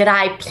 Did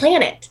I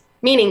plan it?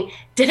 Meaning,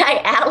 did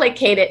I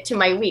allocate it to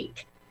my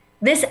week?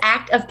 This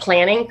act of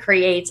planning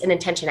creates an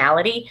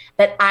intentionality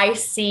that I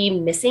see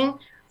missing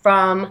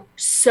from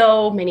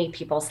so many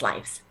people's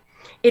lives.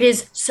 It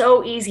is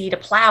so easy to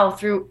plow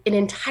through an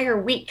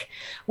entire week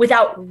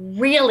without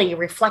really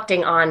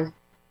reflecting on,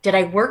 did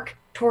I work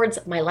towards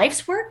my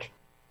life's work?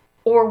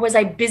 Or was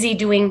I busy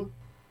doing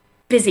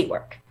busy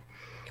work.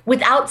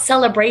 Without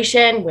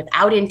celebration,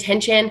 without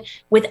intention,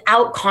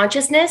 without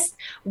consciousness,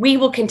 we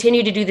will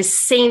continue to do the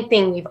same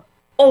thing we've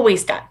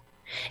always done.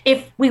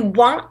 If we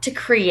want to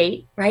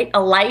create, right,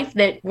 a life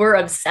that we're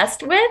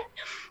obsessed with,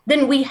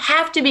 then we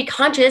have to be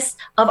conscious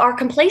of our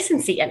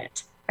complacency in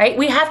it, right?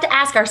 We have to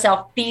ask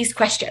ourselves these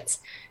questions.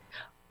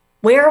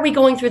 Where are we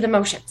going through the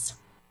motions?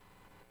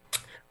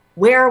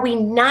 Where are we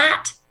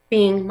not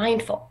being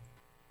mindful?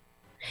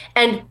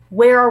 And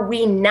where are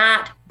we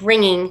not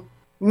bringing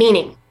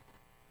meaning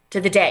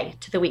to the day,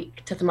 to the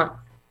week, to the month,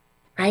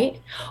 right?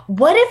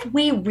 What if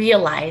we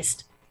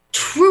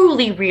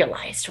truly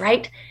realized,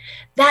 right,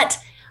 that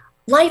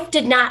life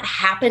did not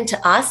happen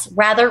to us,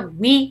 rather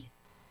we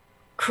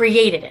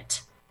created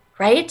it,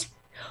 right?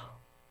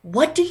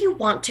 What do you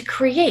want to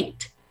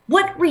create?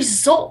 What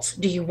results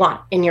do you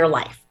want in your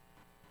life?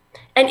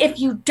 And if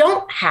you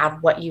don't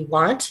have what you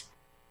want,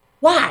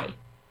 why?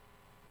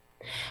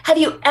 Have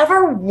you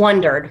ever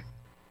wondered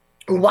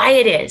why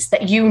it is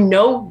that you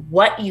know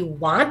what you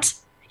want?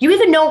 You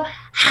even know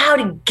how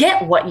to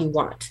get what you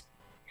want.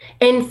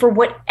 And for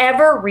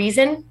whatever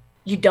reason,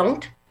 you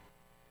don't?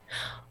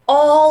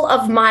 All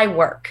of my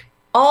work,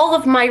 all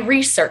of my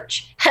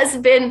research has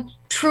been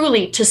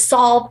truly to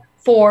solve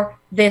for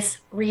this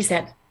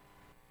reason.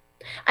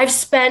 I've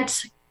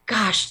spent,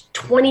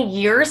 20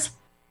 years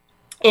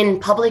in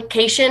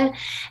publishing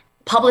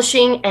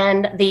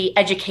and the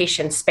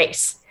education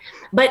space.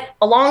 But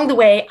along the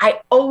way,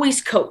 I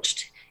always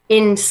coached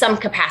in some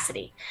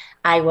capacity.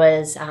 I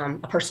was a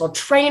personal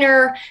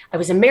trainer. I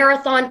was a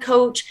marathon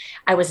coach.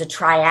 I was a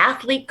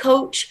triathlete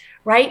coach,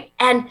 right?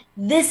 And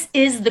this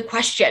is the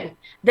question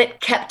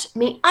that kept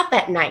me up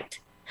at night.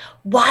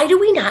 Why do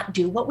we not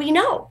do what we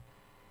know?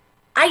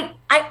 I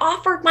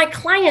offered my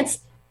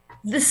clients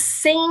the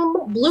same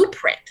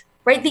blueprint,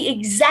 right? The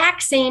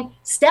exact same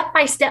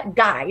step-by-step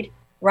guide,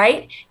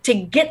 right? To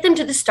get them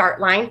to the start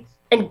line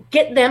and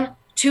get them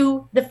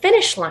to the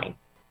finish line.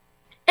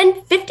 And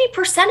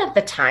 50% of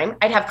the time,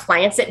 I'd have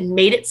clients that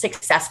made it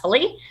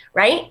successfully,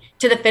 right,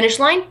 to the finish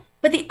line.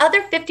 But the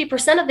other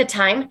 50% of the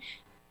time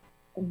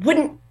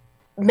wouldn't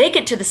make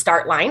it to the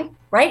start line,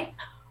 right?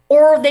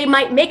 Or they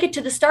might make it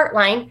to the start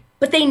line,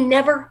 but they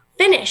never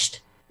finished.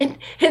 And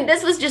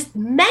this was just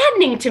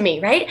maddening to me,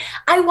 right?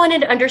 I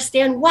wanted to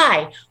understand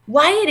why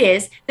it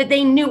is that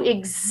they knew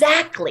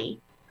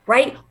exactly,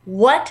 right,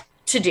 what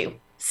to do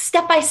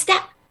step by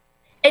step.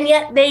 And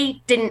yet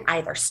they didn't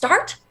either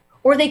start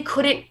or they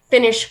couldn't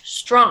finish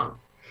strong,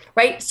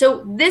 right?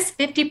 So this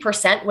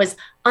 50% was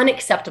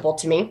unacceptable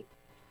to me.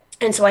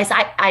 And so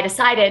I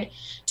decided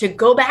to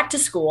go back to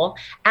school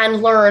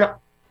and learn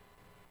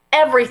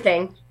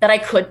everything that I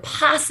could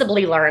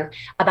possibly learn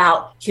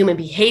about human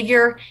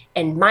behavior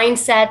and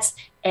mindsets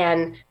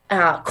and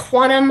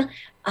quantum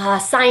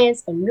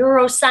science and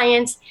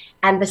neuroscience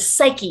and the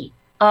psyche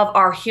of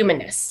our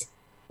humanness,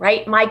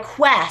 right? My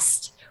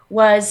quest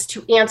was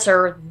to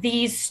answer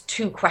these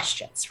two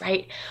questions,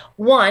 right?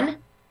 One,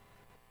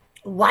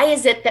 why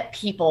is it that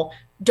people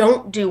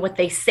don't do what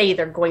they say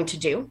they're going to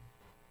do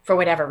for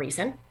whatever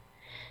reason?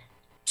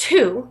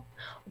 Two,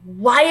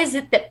 why is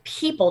it that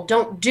people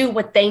don't do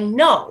what they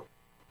know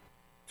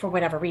for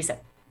whatever reason?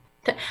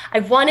 I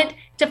wanted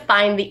to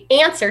find the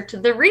answer to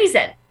the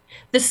reason.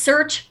 The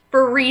search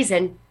for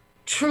reason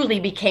truly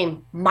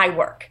became my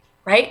work,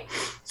 right?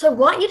 So I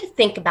want you to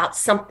think about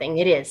something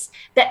it is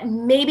that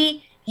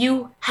maybe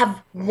you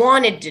have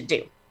wanted to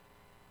do,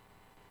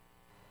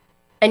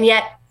 and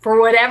yet,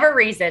 for whatever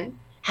reason,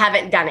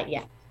 haven't done it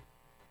yet.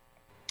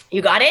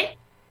 You got it?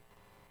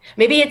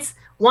 Maybe it's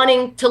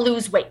wanting to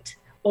lose weight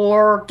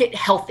or get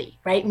healthy,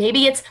 right?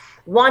 Maybe it's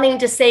wanting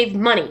to save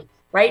money,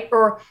 right?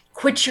 Or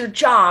quit your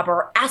job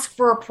or ask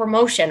for a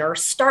promotion or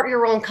start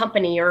your own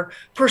company or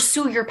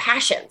pursue your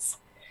passions,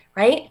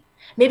 right?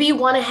 Maybe you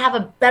want to have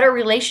a better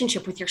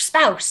relationship with your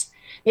spouse.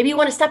 Maybe you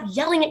want to stop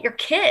yelling at your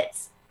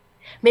kids.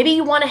 Maybe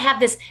you want to have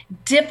this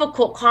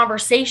difficult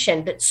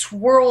conversation that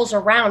swirls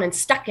around and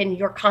stuck in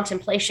your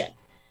contemplation.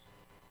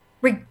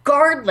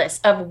 Regardless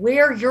of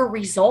where your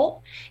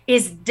result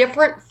is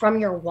different from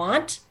your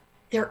want,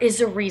 there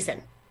is a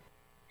reason.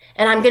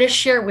 And I'm going to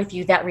share with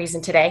you that reason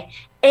today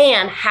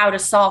and how to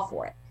solve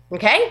for it.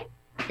 Okay?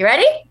 You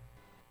ready?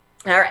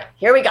 All right,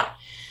 here we go.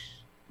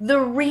 The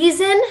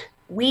reason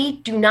we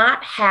do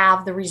not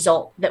have the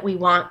result that we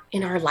want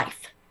in our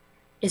life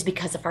is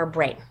because of our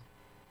brain.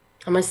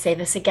 I'm going to say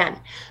this again.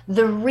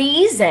 The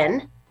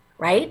reason,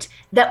 right,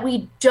 that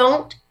we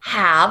don't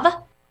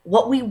have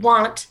what we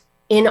want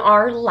in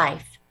our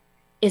life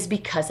is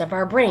because of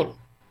our brain,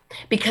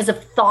 because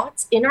of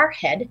thoughts in our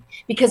head,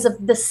 because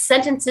of the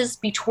sentences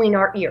between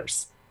our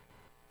ears.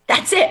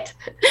 That's it.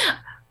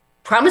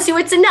 Promise you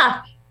it's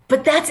enough,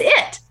 but that's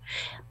it.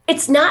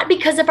 It's not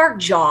because of our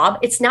job.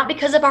 It's not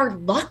because of our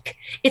luck.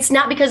 It's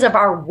not because of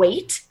our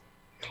weight.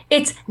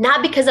 It's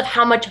not because of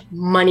how much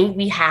money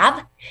we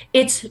have.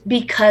 It's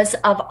because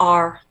of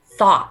our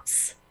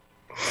thoughts.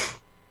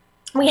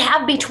 We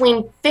have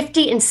between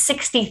 50 and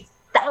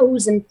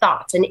 60,000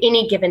 thoughts in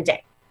any given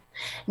day,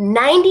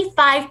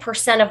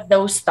 95% of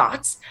those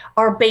thoughts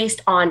are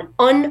based on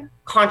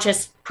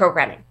unconscious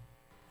programming,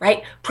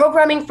 right?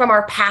 Programming from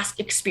our past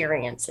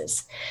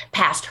experiences,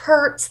 past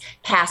hurts,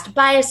 past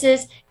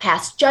biases,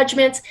 past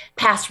judgments,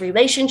 past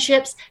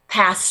relationships,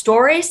 past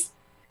stories,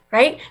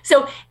 right?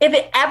 So if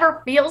it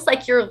ever feels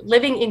like you're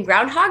living in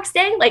Groundhog's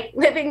Day, like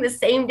living the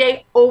same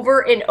day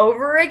over and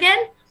over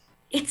again,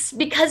 it's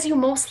because you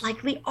most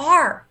likely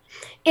are.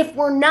 If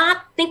we're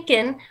not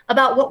thinking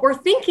about what we're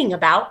thinking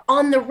about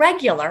on the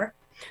regular,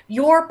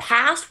 your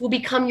past will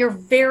become your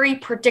very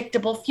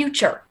predictable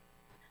future.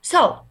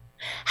 So,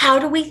 how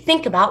do we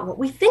think about what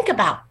we think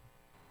about?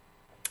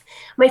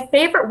 My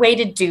favorite way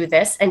to do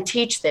this and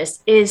teach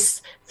this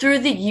is through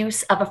the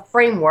use of a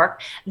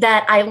framework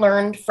that I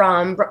learned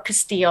from Brooke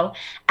Castillo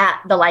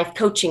at the Life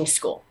Coaching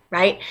School,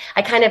 right?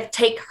 I kind of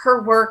take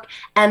her work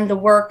and the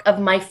work of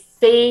my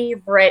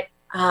favorite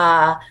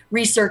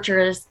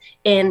researchers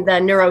in the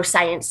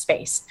neuroscience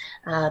space,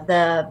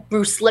 the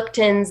Bruce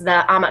Liptons,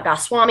 the Amit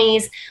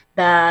Goswamis,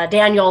 the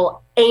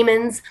Daniel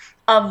Amens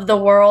of the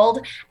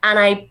world, and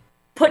I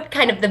put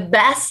kind of the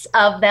best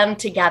of them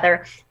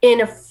together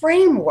in a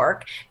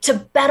framework to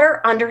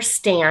better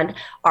understand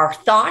our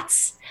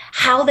thoughts,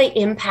 how they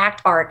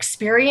impact our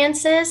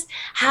experiences,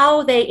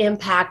 how they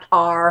impact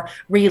our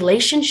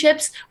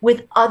relationships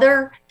with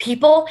other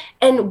people,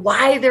 and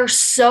why they're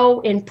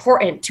so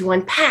important to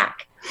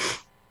unpack.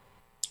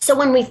 So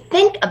when we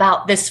think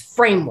about this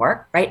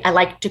framework, right, I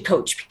like to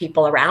coach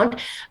people around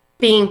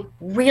being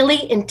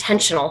really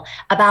intentional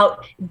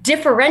about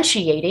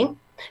differentiating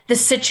the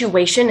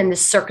situation and the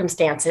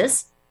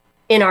circumstances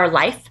in our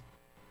life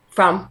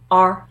from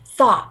our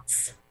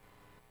thoughts.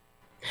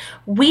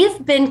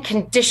 We've been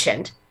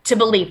conditioned to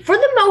believe, for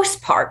the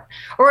most part,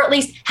 or at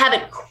least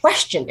haven't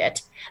questioned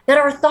it, that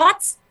our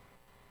thoughts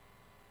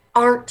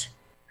aren't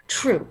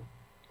true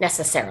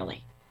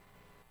necessarily,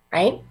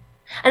 right?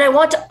 And I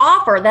want to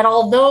offer that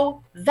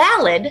although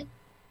valid,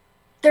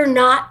 they're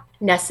not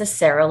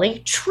necessarily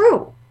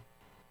true,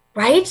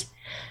 right?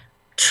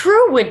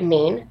 True would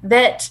mean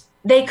that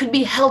they could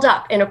be held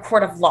up in a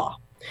court of law.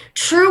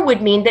 True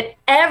would mean that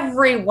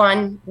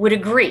everyone would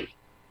agree,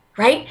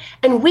 right?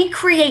 And we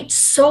create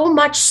so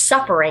much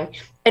suffering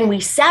and we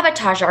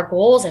sabotage our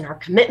goals and our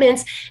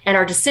commitments and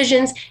our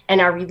decisions and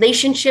our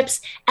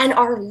relationships and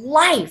our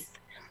life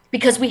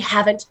because we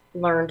haven't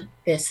learned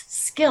this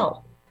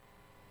skill.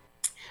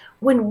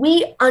 When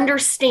we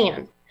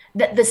understand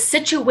that the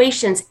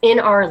situations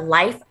in our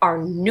life are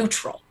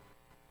neutral,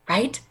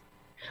 right?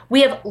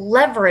 We have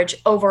leverage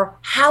over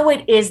how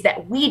it is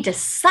that we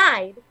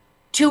decide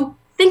to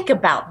think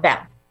about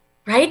them,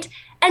 right?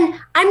 And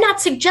I'm not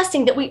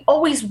suggesting that we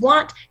always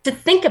want to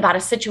think about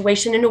a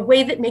situation in a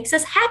way that makes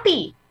us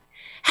happy.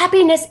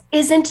 Happiness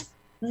isn't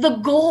the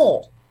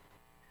goal,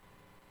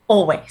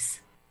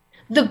 always.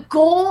 The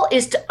goal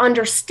is to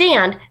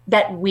understand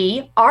that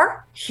we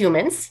are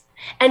humans,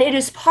 and it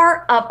is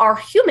part of our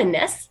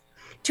humanness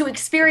to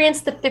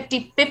experience the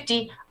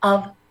 50-50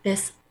 of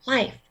this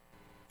life,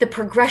 the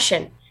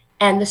progression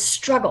and the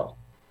struggle.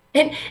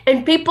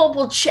 And people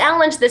will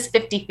challenge this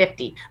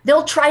 50-50.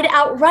 They'll try to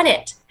outrun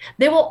it.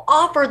 They will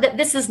offer that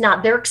this is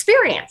not their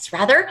experience,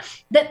 rather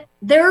that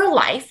their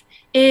life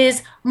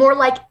is more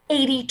like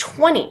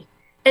 80-20.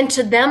 And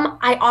to them,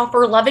 I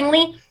offer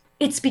lovingly,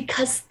 it's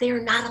because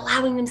they're not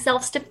allowing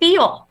themselves to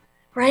feel,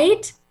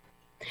 right?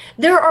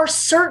 There are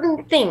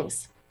certain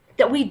things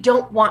that we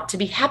don't want to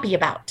be happy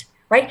about,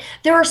 right?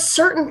 There are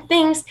certain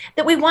things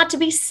that we want to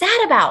be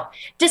sad about,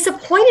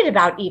 disappointed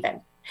about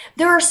even.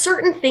 There are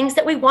certain things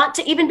that we want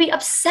to even be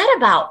upset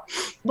about.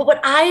 But what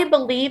I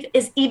believe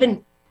is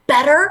even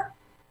better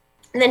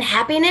than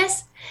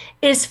happiness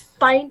is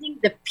finding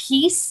the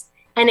peace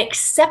and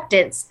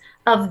acceptance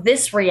of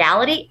this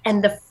reality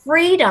and the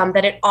freedom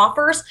that it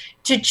offers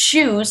to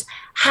choose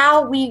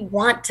how we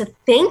want to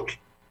think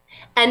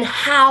and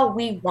how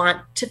we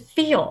want to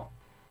feel.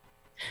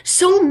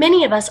 So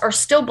many of us are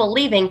still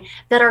believing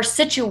that our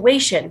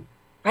situation,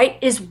 right,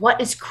 is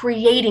what is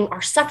creating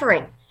our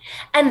suffering.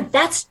 And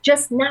that's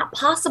just not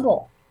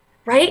possible,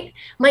 right?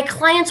 My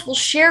clients will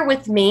share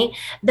with me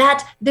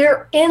that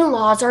their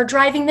in-laws are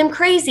driving them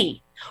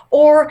crazy,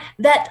 or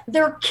that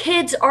their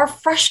kids are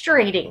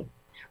frustrating,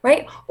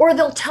 right? Or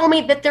they'll tell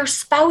me that their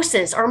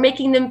spouses are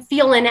making them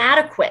feel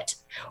inadequate,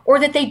 or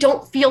that they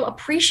don't feel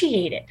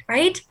appreciated,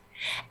 right?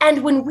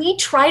 And when we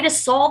try to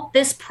solve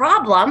this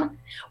problem,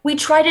 we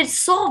try to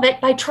solve it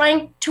by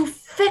trying to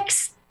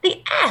fix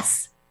the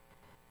S,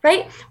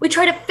 right? We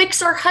try to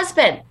fix our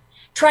husband,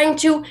 trying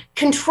to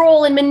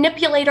control and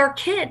manipulate our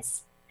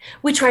kids.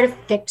 We try to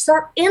fix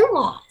our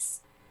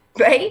in-laws,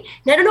 right?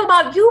 And I don't know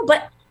about you,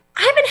 but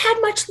I haven't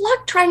had much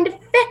luck trying to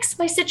fix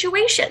my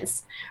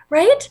situations,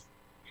 right?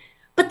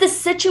 But the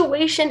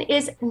situation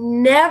is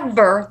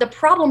never the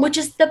problem, which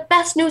is the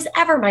best news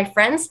ever, my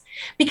friends.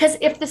 Because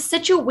if the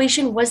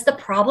situation was the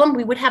problem,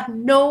 we would have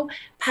no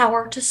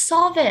power to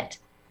solve it.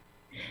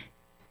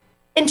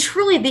 And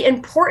truly, the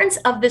importance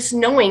of this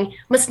knowing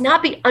must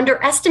not be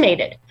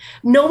underestimated.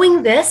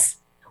 Knowing this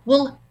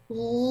will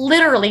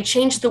literally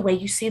change the way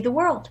you see the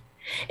world.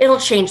 It'll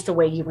change the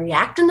way you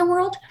react in the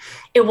world.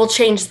 It will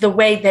change the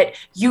way that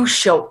you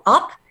show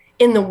up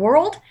in the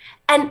world.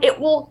 And it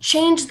will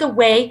change the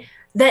way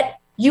that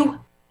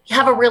you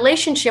have a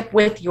relationship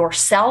with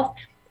yourself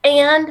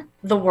and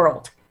the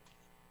world.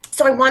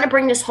 So I want to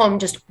bring this home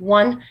just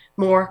one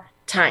more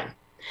time.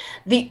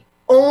 The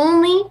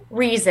only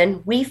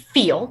reason we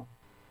feel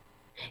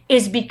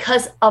is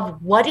because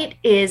of what it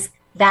is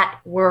that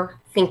we're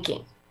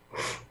thinking.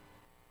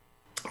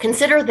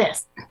 Consider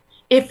this.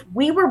 If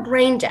we were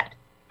brain dead,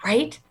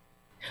 right,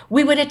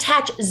 we would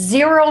attach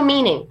zero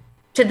meaning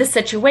to the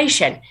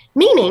situation,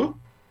 meaning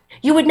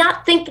you would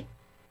not think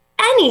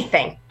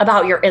anything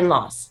about your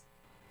in-laws,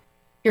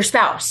 your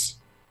spouse,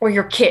 or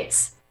your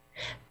kids.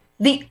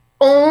 The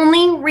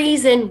only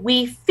reason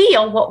we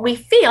feel what we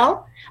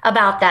feel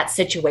about that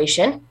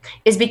situation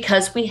is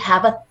because we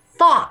have a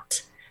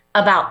thought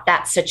about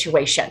that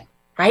situation,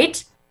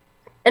 right?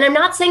 And I'm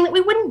not saying that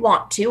we wouldn't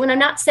want to, and I'm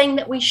not saying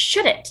that we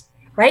shouldn't,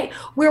 right?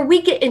 Where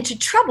we get into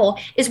trouble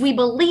is we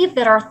believe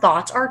that our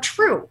thoughts are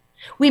true.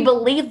 We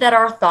believe that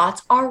our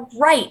thoughts are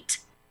right,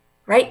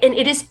 right? And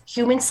it is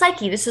human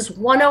psyche. This is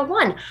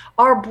 101.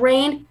 Our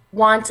brain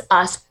wants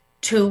us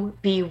to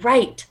be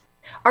right.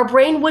 Our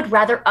brain would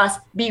rather us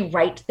be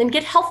right than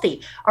get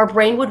healthy. Our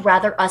brain would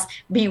rather us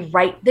be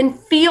right than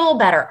feel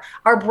better.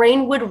 Our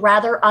brain would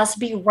rather us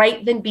be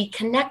right than be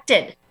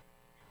connected,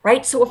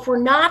 right? So if we're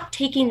not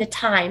taking the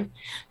time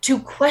to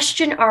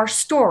question our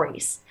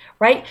stories,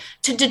 right,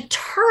 to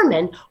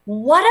determine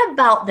what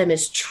about them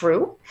is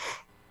true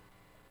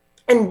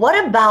and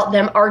what about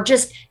them are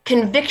just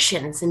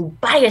convictions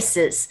and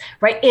biases,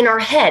 right, in our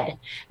head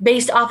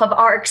based off of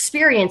our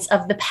experience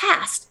of the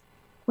past,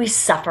 we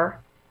suffer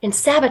in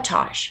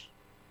sabotage.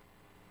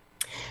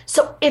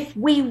 So if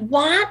we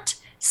want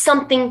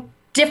something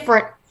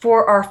different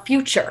for our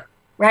future,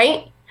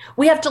 right,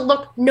 we have to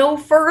look no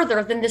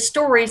further than the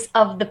stories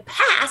of the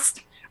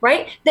past,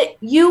 right, that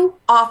you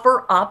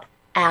offer up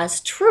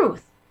as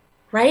truth,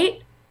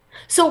 right?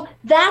 So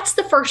that's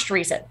the first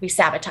reason we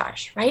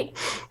sabotage, right?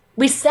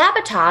 We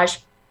sabotage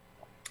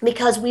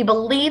because we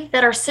believe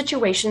that our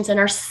situations and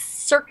our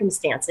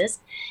circumstances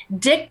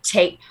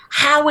dictate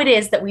how it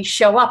is that we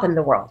show up in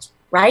the world,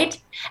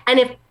 right? And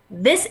if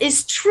this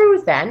is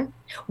true, then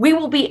we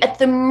will be at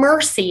the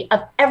mercy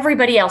of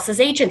everybody else's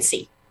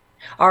agency.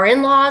 Our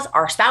in-laws,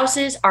 our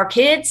spouses, our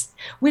kids,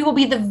 we will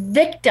be the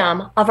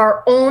victim of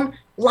our own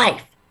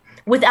life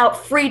without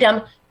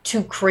freedom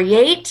to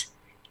create,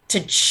 to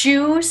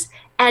choose,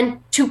 and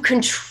to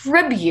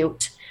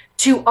contribute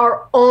to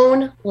our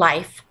own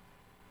life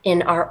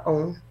in our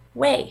own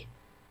way.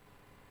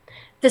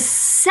 The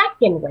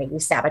second way we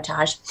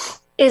sabotage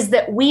is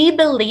that we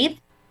believe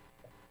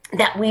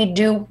that we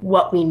do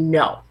what we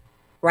know,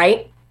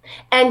 right?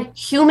 And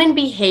human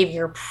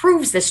behavior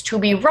proves this to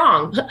be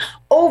wrong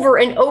over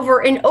and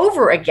over and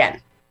over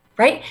again,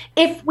 right?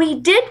 If we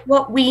did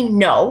what we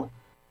know,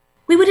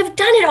 we would have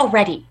done it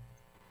already.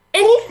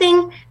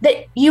 Anything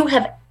that you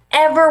have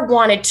ever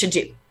wanted to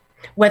do,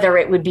 whether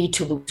it would be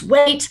to lose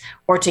weight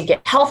or to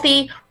get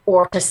healthy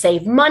or to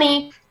save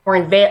money or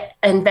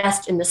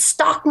invest in the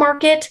stock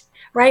market,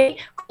 right?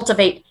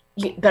 Cultivate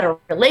better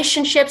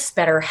relationships,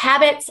 better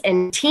habits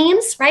and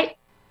teams, right?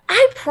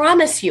 I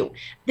promise you,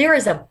 there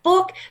is a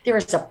book, there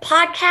is a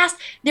podcast,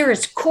 there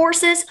is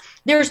courses,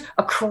 there's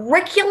a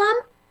curriculum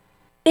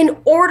in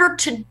order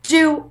to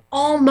do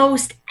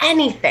almost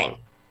anything.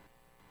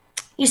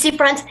 You see,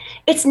 friends,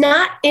 it's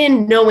not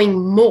in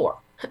knowing more.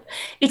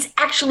 It's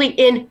actually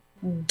in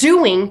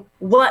doing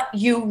what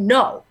you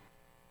know,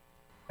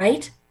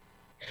 right?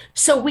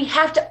 So we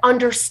have to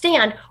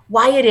understand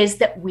why it is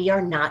that we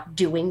are not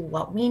doing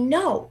what we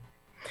know.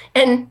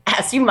 And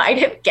as you might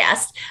have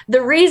guessed,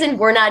 the reason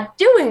we're not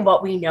doing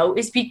what we know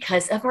is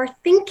because of our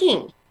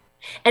thinking.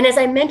 And as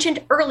I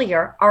mentioned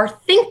earlier, our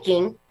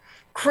thinking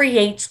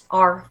creates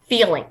our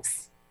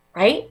feelings,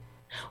 right?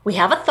 We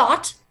have a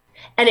thought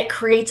and it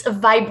creates a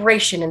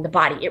vibration in the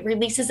body. It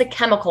releases a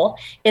chemical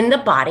in the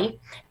body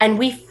and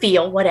we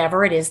feel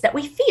whatever it is that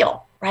we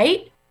feel,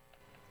 right?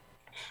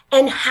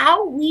 And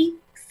how we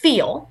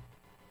feel,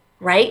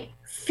 right,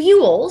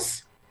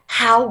 fuels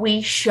how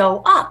we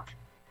show up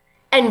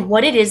and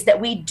what it is that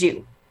we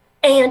do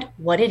and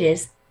what it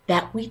is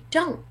that we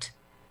don't.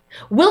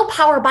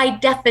 Willpower by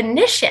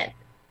definition,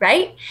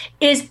 right,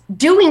 is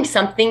doing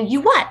something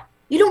you what?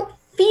 You don't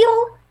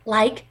feel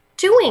like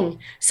doing.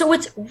 So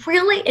it's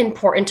really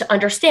important to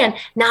understand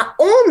not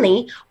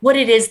only what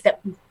it is that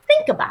we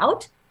think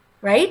about,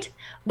 right,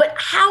 but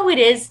how it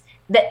is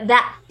that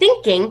that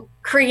thinking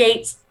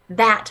creates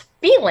that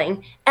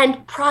feeling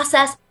and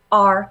process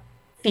our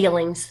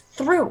feelings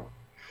through.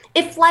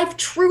 If life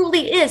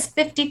truly is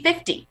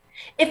 50-50,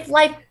 if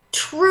life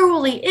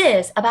truly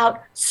is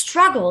about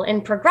struggle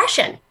and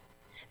progression,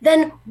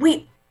 then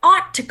we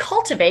ought to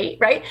cultivate,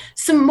 right,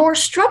 some more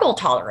struggle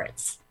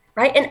tolerance,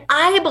 right? And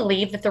I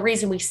believe that the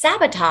reason we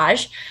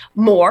sabotage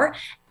more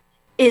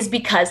is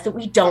because that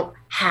we don't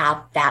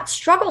have that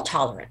struggle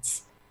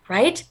tolerance,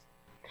 right?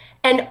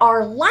 And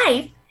our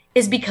life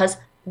is because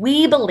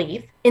we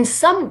believe in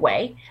some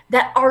way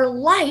that our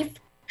life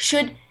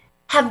should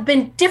have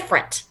been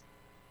different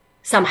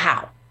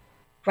somehow,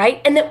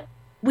 right? And that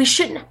we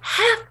shouldn't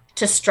have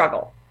to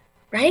struggle,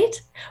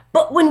 right?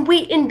 But when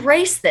we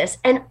embrace this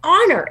and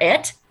honor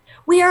it,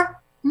 we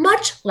are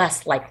much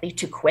less likely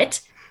to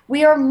quit.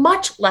 We are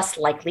much less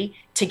likely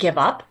to give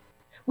up.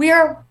 We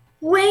are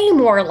way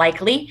more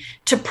likely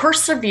to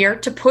persevere,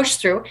 to push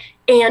through,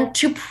 and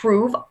to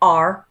prove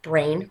our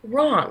brain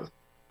wrong,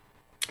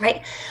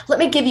 right? Let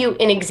me give you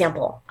an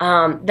example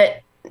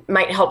that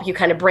might help you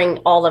kind of bring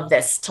all of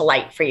this to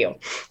light for you.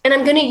 And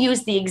I'm going to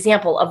use the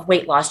example of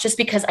weight loss just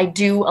because I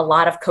do a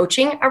lot of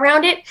coaching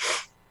around it.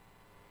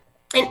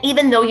 And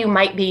even though you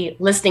might be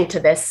listening to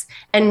this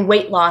and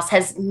weight loss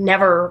has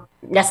never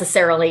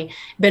necessarily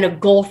been a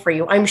goal for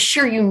you, I'm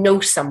sure you know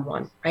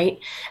someone, right,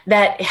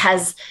 that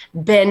has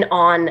been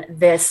on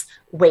this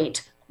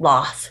weight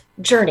loss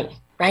journey,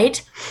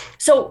 right?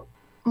 So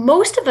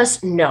most of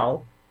us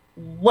know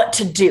what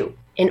to do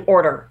in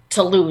order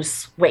to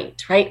lose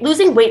weight, right?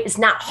 Losing weight is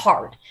not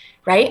hard,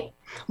 right?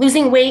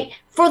 Losing weight,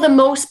 for the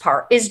most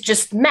part, is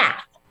just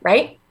math,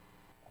 right?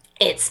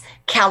 It's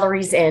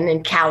calories in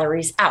and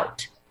calories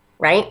out,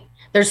 right?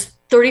 There's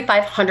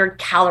 3,500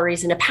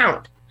 calories in a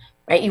pound,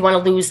 right? You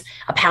want to lose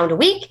a pound a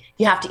week,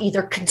 you have to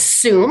either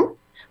consume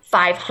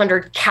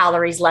 500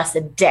 calories less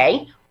a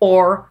day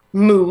or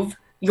move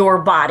your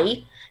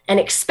body and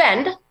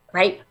expend,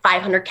 right,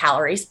 500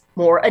 calories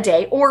more a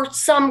day, or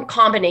some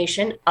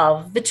combination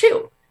of the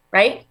two,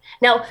 right?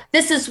 Now,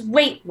 this is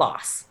weight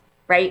loss,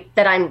 right,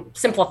 that I'm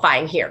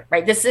simplifying here,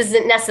 right? This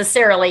isn't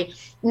necessarily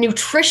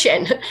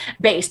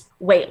nutrition-based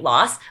weight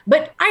loss,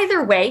 but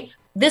either way,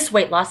 this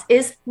weight loss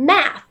is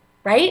math,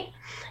 right?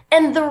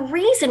 And the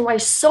reason why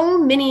so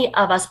many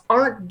of us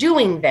aren't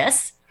doing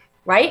this,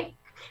 right,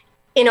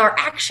 in our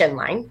action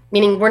line,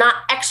 meaning we're not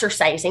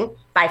exercising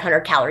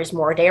 500 calories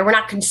more a day, or we're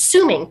not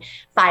consuming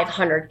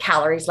 500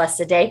 calories less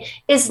a day,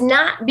 is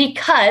not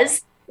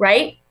because,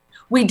 right,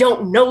 we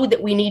don't know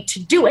that we need to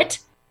do it.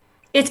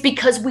 It's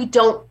because we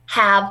don't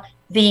have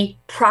the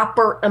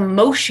proper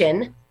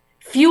emotion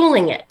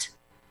fueling it,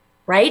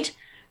 right?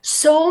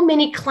 So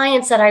many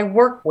clients that I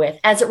work with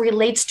as it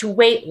relates to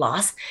weight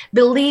loss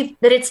believe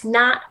that it's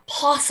not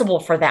possible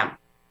for them.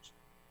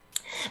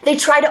 They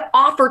try to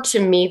offer to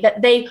me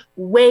that they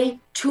weigh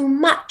too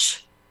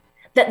much,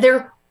 that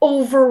they're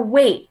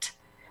overweight,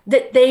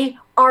 that they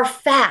are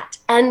fat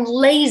and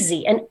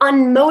lazy and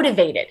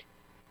unmotivated.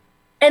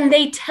 And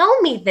they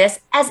tell me this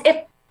as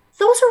if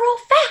those are all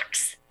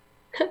facts.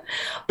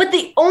 But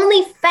the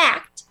only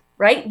fact,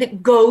 right,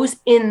 that goes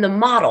in the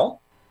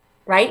model,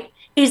 right,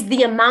 is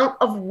the amount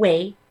of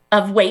weight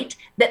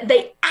that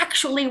they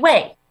actually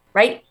weigh,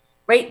 right?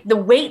 The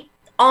weight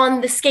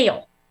on the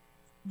scale.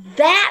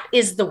 That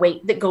is the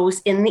weight that goes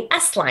in the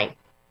S line,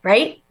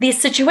 right? The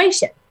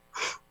situation.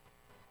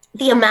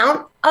 The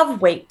amount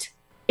of weight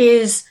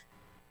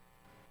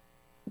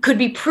could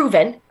be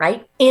proven,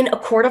 right, in a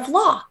court of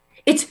law.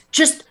 It's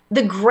just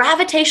the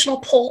gravitational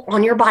pull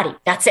on your body.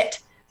 That's it,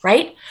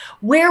 right?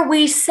 Where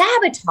we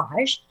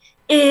sabotage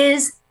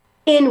is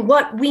in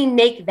what we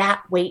make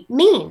that weight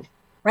mean,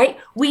 right?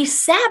 We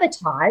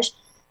sabotage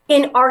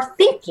in our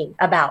thinking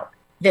about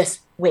this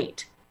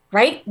weight,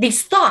 right?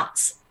 These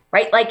thoughts,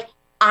 right? Like,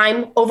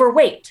 I'm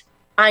overweight,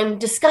 I'm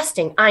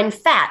disgusting, I'm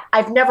fat,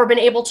 I've never been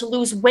able to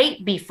lose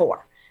weight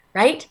before,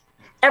 right?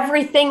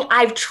 Everything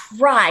I've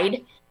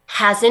tried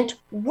hasn't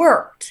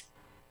worked.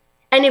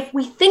 And if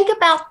we think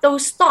about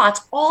those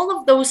thoughts, all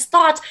of those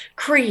thoughts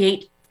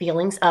create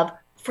feelings of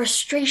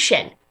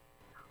frustration,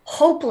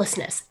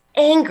 hopelessness,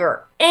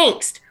 anger,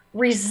 angst,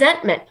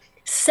 resentment,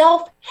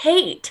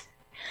 self-hate.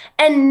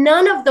 And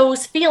none of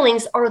those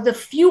feelings are the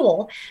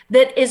fuel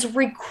that is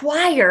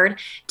required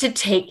to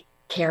take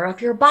care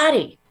of your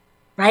body,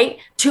 right?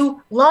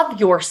 To love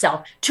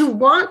yourself, to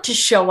want to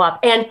show up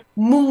and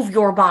move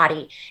your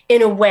body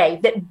in a way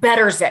that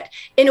betters it,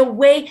 in a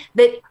way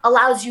that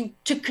allows you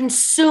to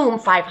consume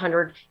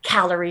 500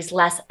 calories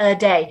less a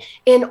day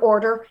in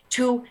order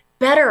to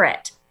better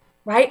it,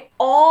 right?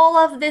 All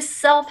of this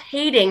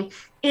self-hating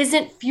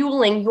isn't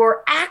fueling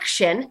your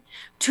action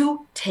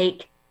to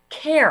take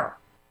care,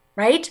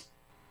 right?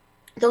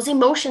 Those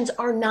emotions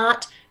are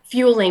not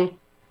fueling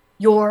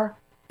your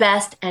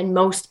best and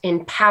most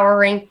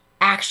empowering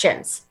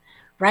actions,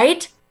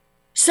 right?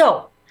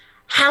 So,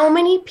 how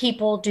many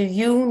people do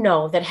you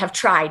know that have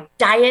tried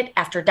diet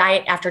after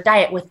diet after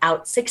diet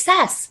without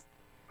success,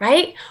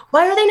 right?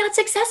 Why are they not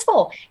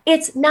successful?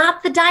 It's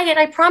not the diet,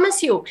 I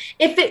promise you.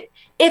 If it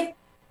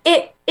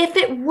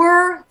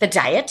were the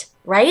diet,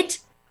 right,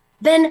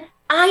 then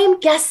I am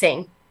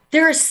guessing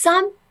there is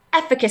some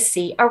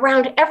efficacy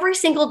around every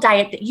single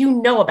diet that you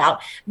know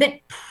about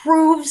that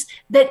proves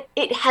that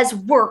it has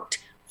worked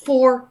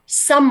for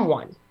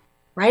someone,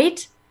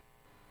 right?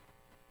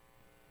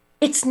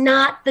 It's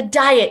not the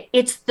diet,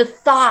 it's the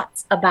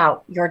thoughts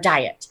about your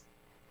diet,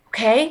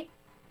 okay?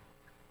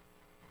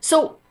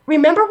 So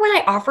remember when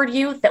I offered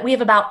you that we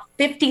have about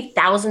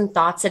 50,000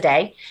 thoughts a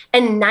day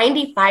and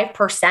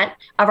 95%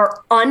 of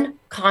our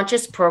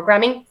unconscious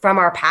programming from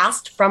our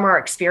past, from our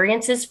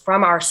experiences,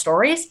 from our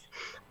stories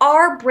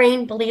our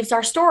brain believes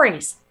our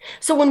stories.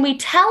 So when we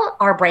tell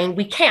our brain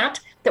we can't,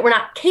 that we're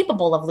not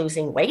capable of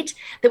losing weight,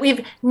 that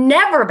we've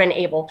never been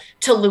able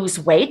to lose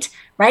weight,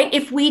 right?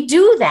 If we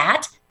do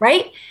that,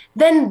 right,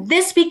 then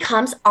this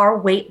becomes our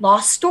weight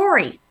loss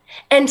story.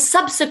 And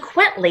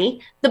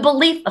subsequently, the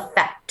belief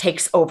effect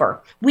takes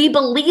over. We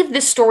believe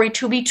this story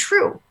to be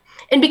true.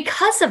 And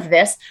because of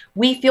this,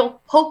 we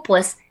feel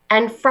hopeless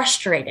and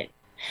frustrated.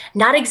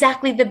 Not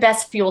exactly the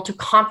best fuel to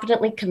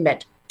confidently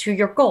commit to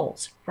your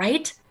goals,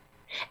 right?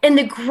 And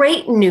the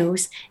great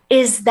news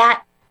is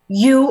that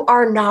you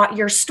are not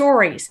your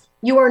stories.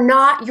 You are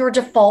not your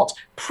default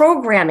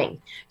programming.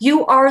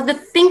 You are the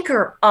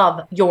thinker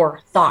of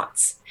your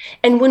thoughts.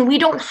 And when we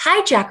don't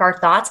hijack our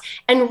thoughts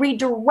and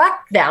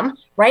redirect them,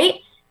 right,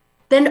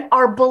 then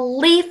our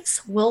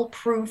beliefs will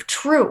prove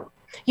true.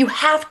 You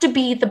have to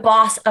be the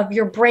boss of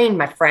your brain,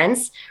 my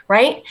friends,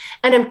 right?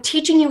 And I'm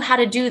teaching you how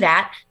to do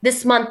that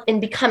this month in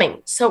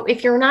Becoming. So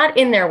if you're not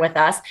in there with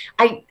us,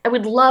 I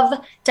would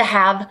love to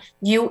have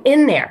you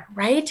in there,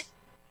 right?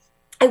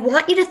 I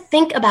want you to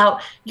think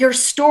about your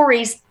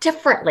stories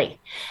differently.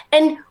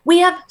 And we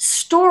have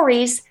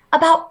stories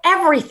about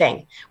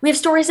everything. We have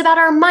stories about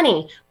our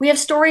money. We have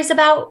stories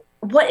about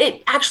what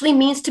it actually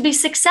means to be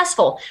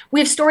successful.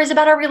 We have stories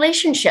about our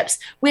relationships.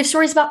 We have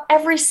stories about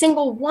every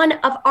single one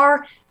of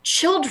our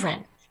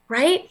children,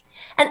 right?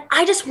 And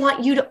I just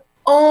want you to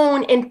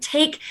own and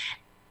take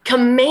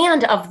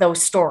command of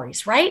those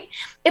stories, right?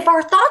 If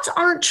our thoughts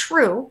aren't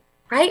true,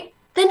 right,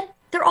 then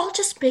they're all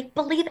just make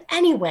believe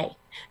anyway.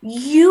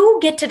 You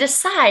get to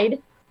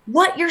decide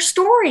what your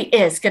story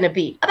is going to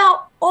be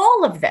about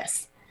all of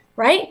this,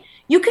 right?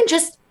 You can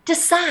just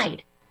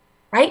decide,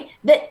 right,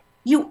 that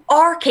you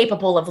are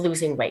capable of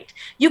losing weight.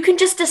 You can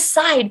just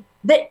decide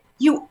that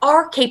you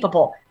are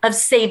capable of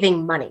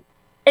saving money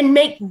and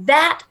make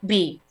that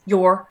be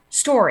your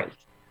story,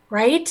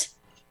 right?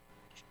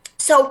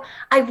 So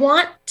I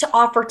want to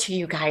offer to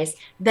you guys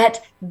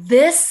that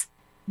this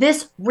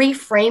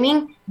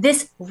reframing,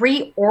 this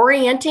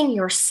reorienting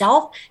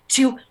yourself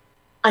to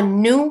a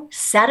new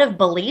set of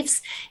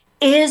beliefs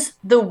is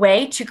the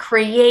way to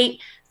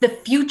create the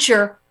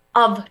future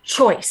of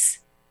choice,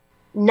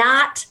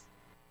 not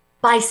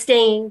by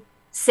staying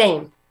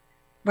same,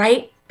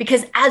 right?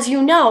 Because as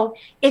you know,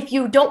 if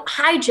you don't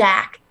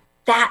hijack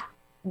that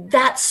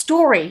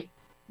story,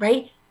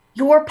 right,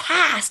 your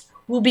past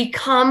will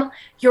become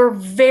your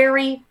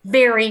very,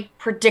 very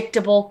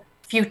predictable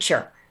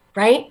future,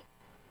 right?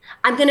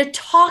 I'm going to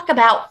talk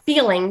about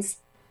feelings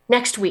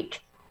next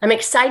week. I'm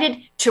excited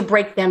to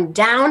break them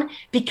down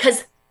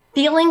because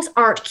feelings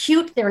aren't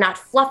cute. They're not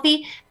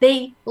fluffy.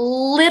 They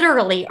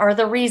literally are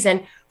the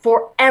reason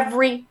for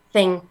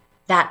everything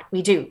that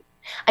we do.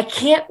 I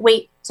can't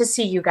wait to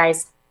see you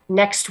guys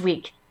next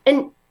week.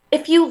 And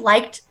if you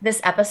liked this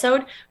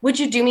episode, would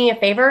you do me a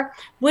favor?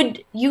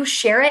 Would you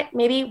share it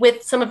maybe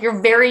with some of your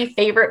very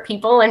favorite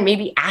people and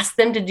maybe ask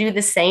them to do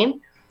the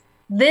same?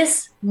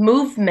 This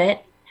movement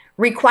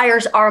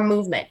requires our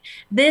movement.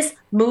 This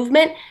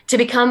movement to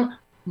become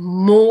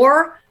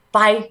more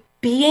by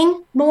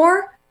being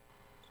more.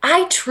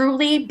 I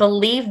truly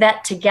believe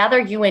that together,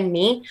 you and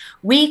me,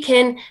 we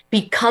can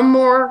become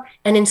more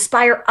and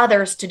inspire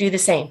others to do the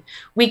same.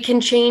 We can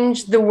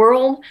change the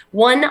world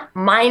one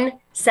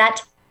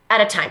mindset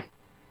at a time,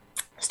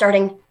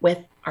 starting with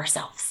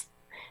ourselves.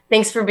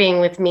 Thanks for being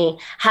with me.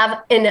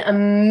 Have an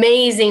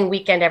amazing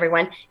weekend,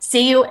 everyone.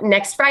 See you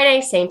next Friday,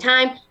 same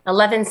time,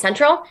 11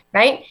 Central,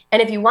 right? And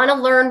if you want to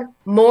learn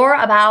more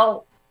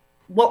about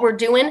what we're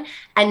doing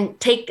and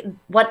take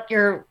what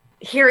you're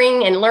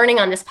hearing and learning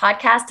on this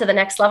podcast to the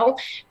next level,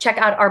 check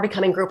out our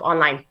Becoming group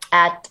online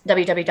at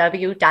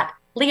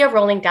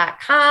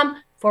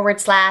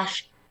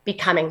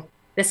www.learolling.com/becoming.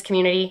 This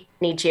community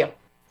needs you.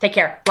 Take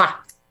care. Mwah.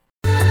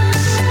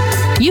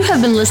 You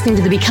have been listening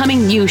to the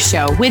Becoming You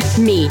Show with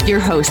me, your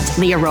host,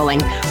 Leah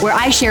Rolling, where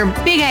I share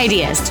big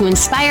ideas to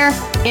inspire,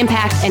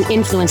 impact, and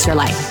influence your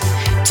life.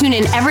 Tune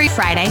in every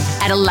Friday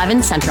at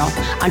 11 Central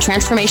on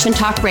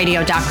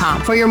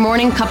TransformationTalkRadio.com for your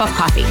morning cup of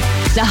coffee,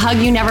 the hug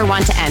you never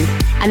want to end,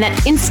 and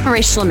that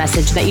inspirational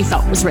message that you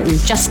felt was written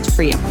just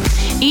for you.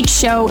 Each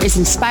show is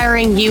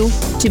inspiring you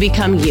to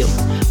become you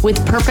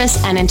with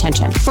purpose and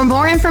intention. For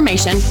more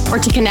information or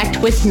to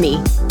connect with me,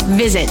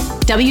 visit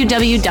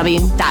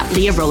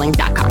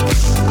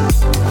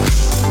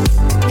www.leahrolling.com.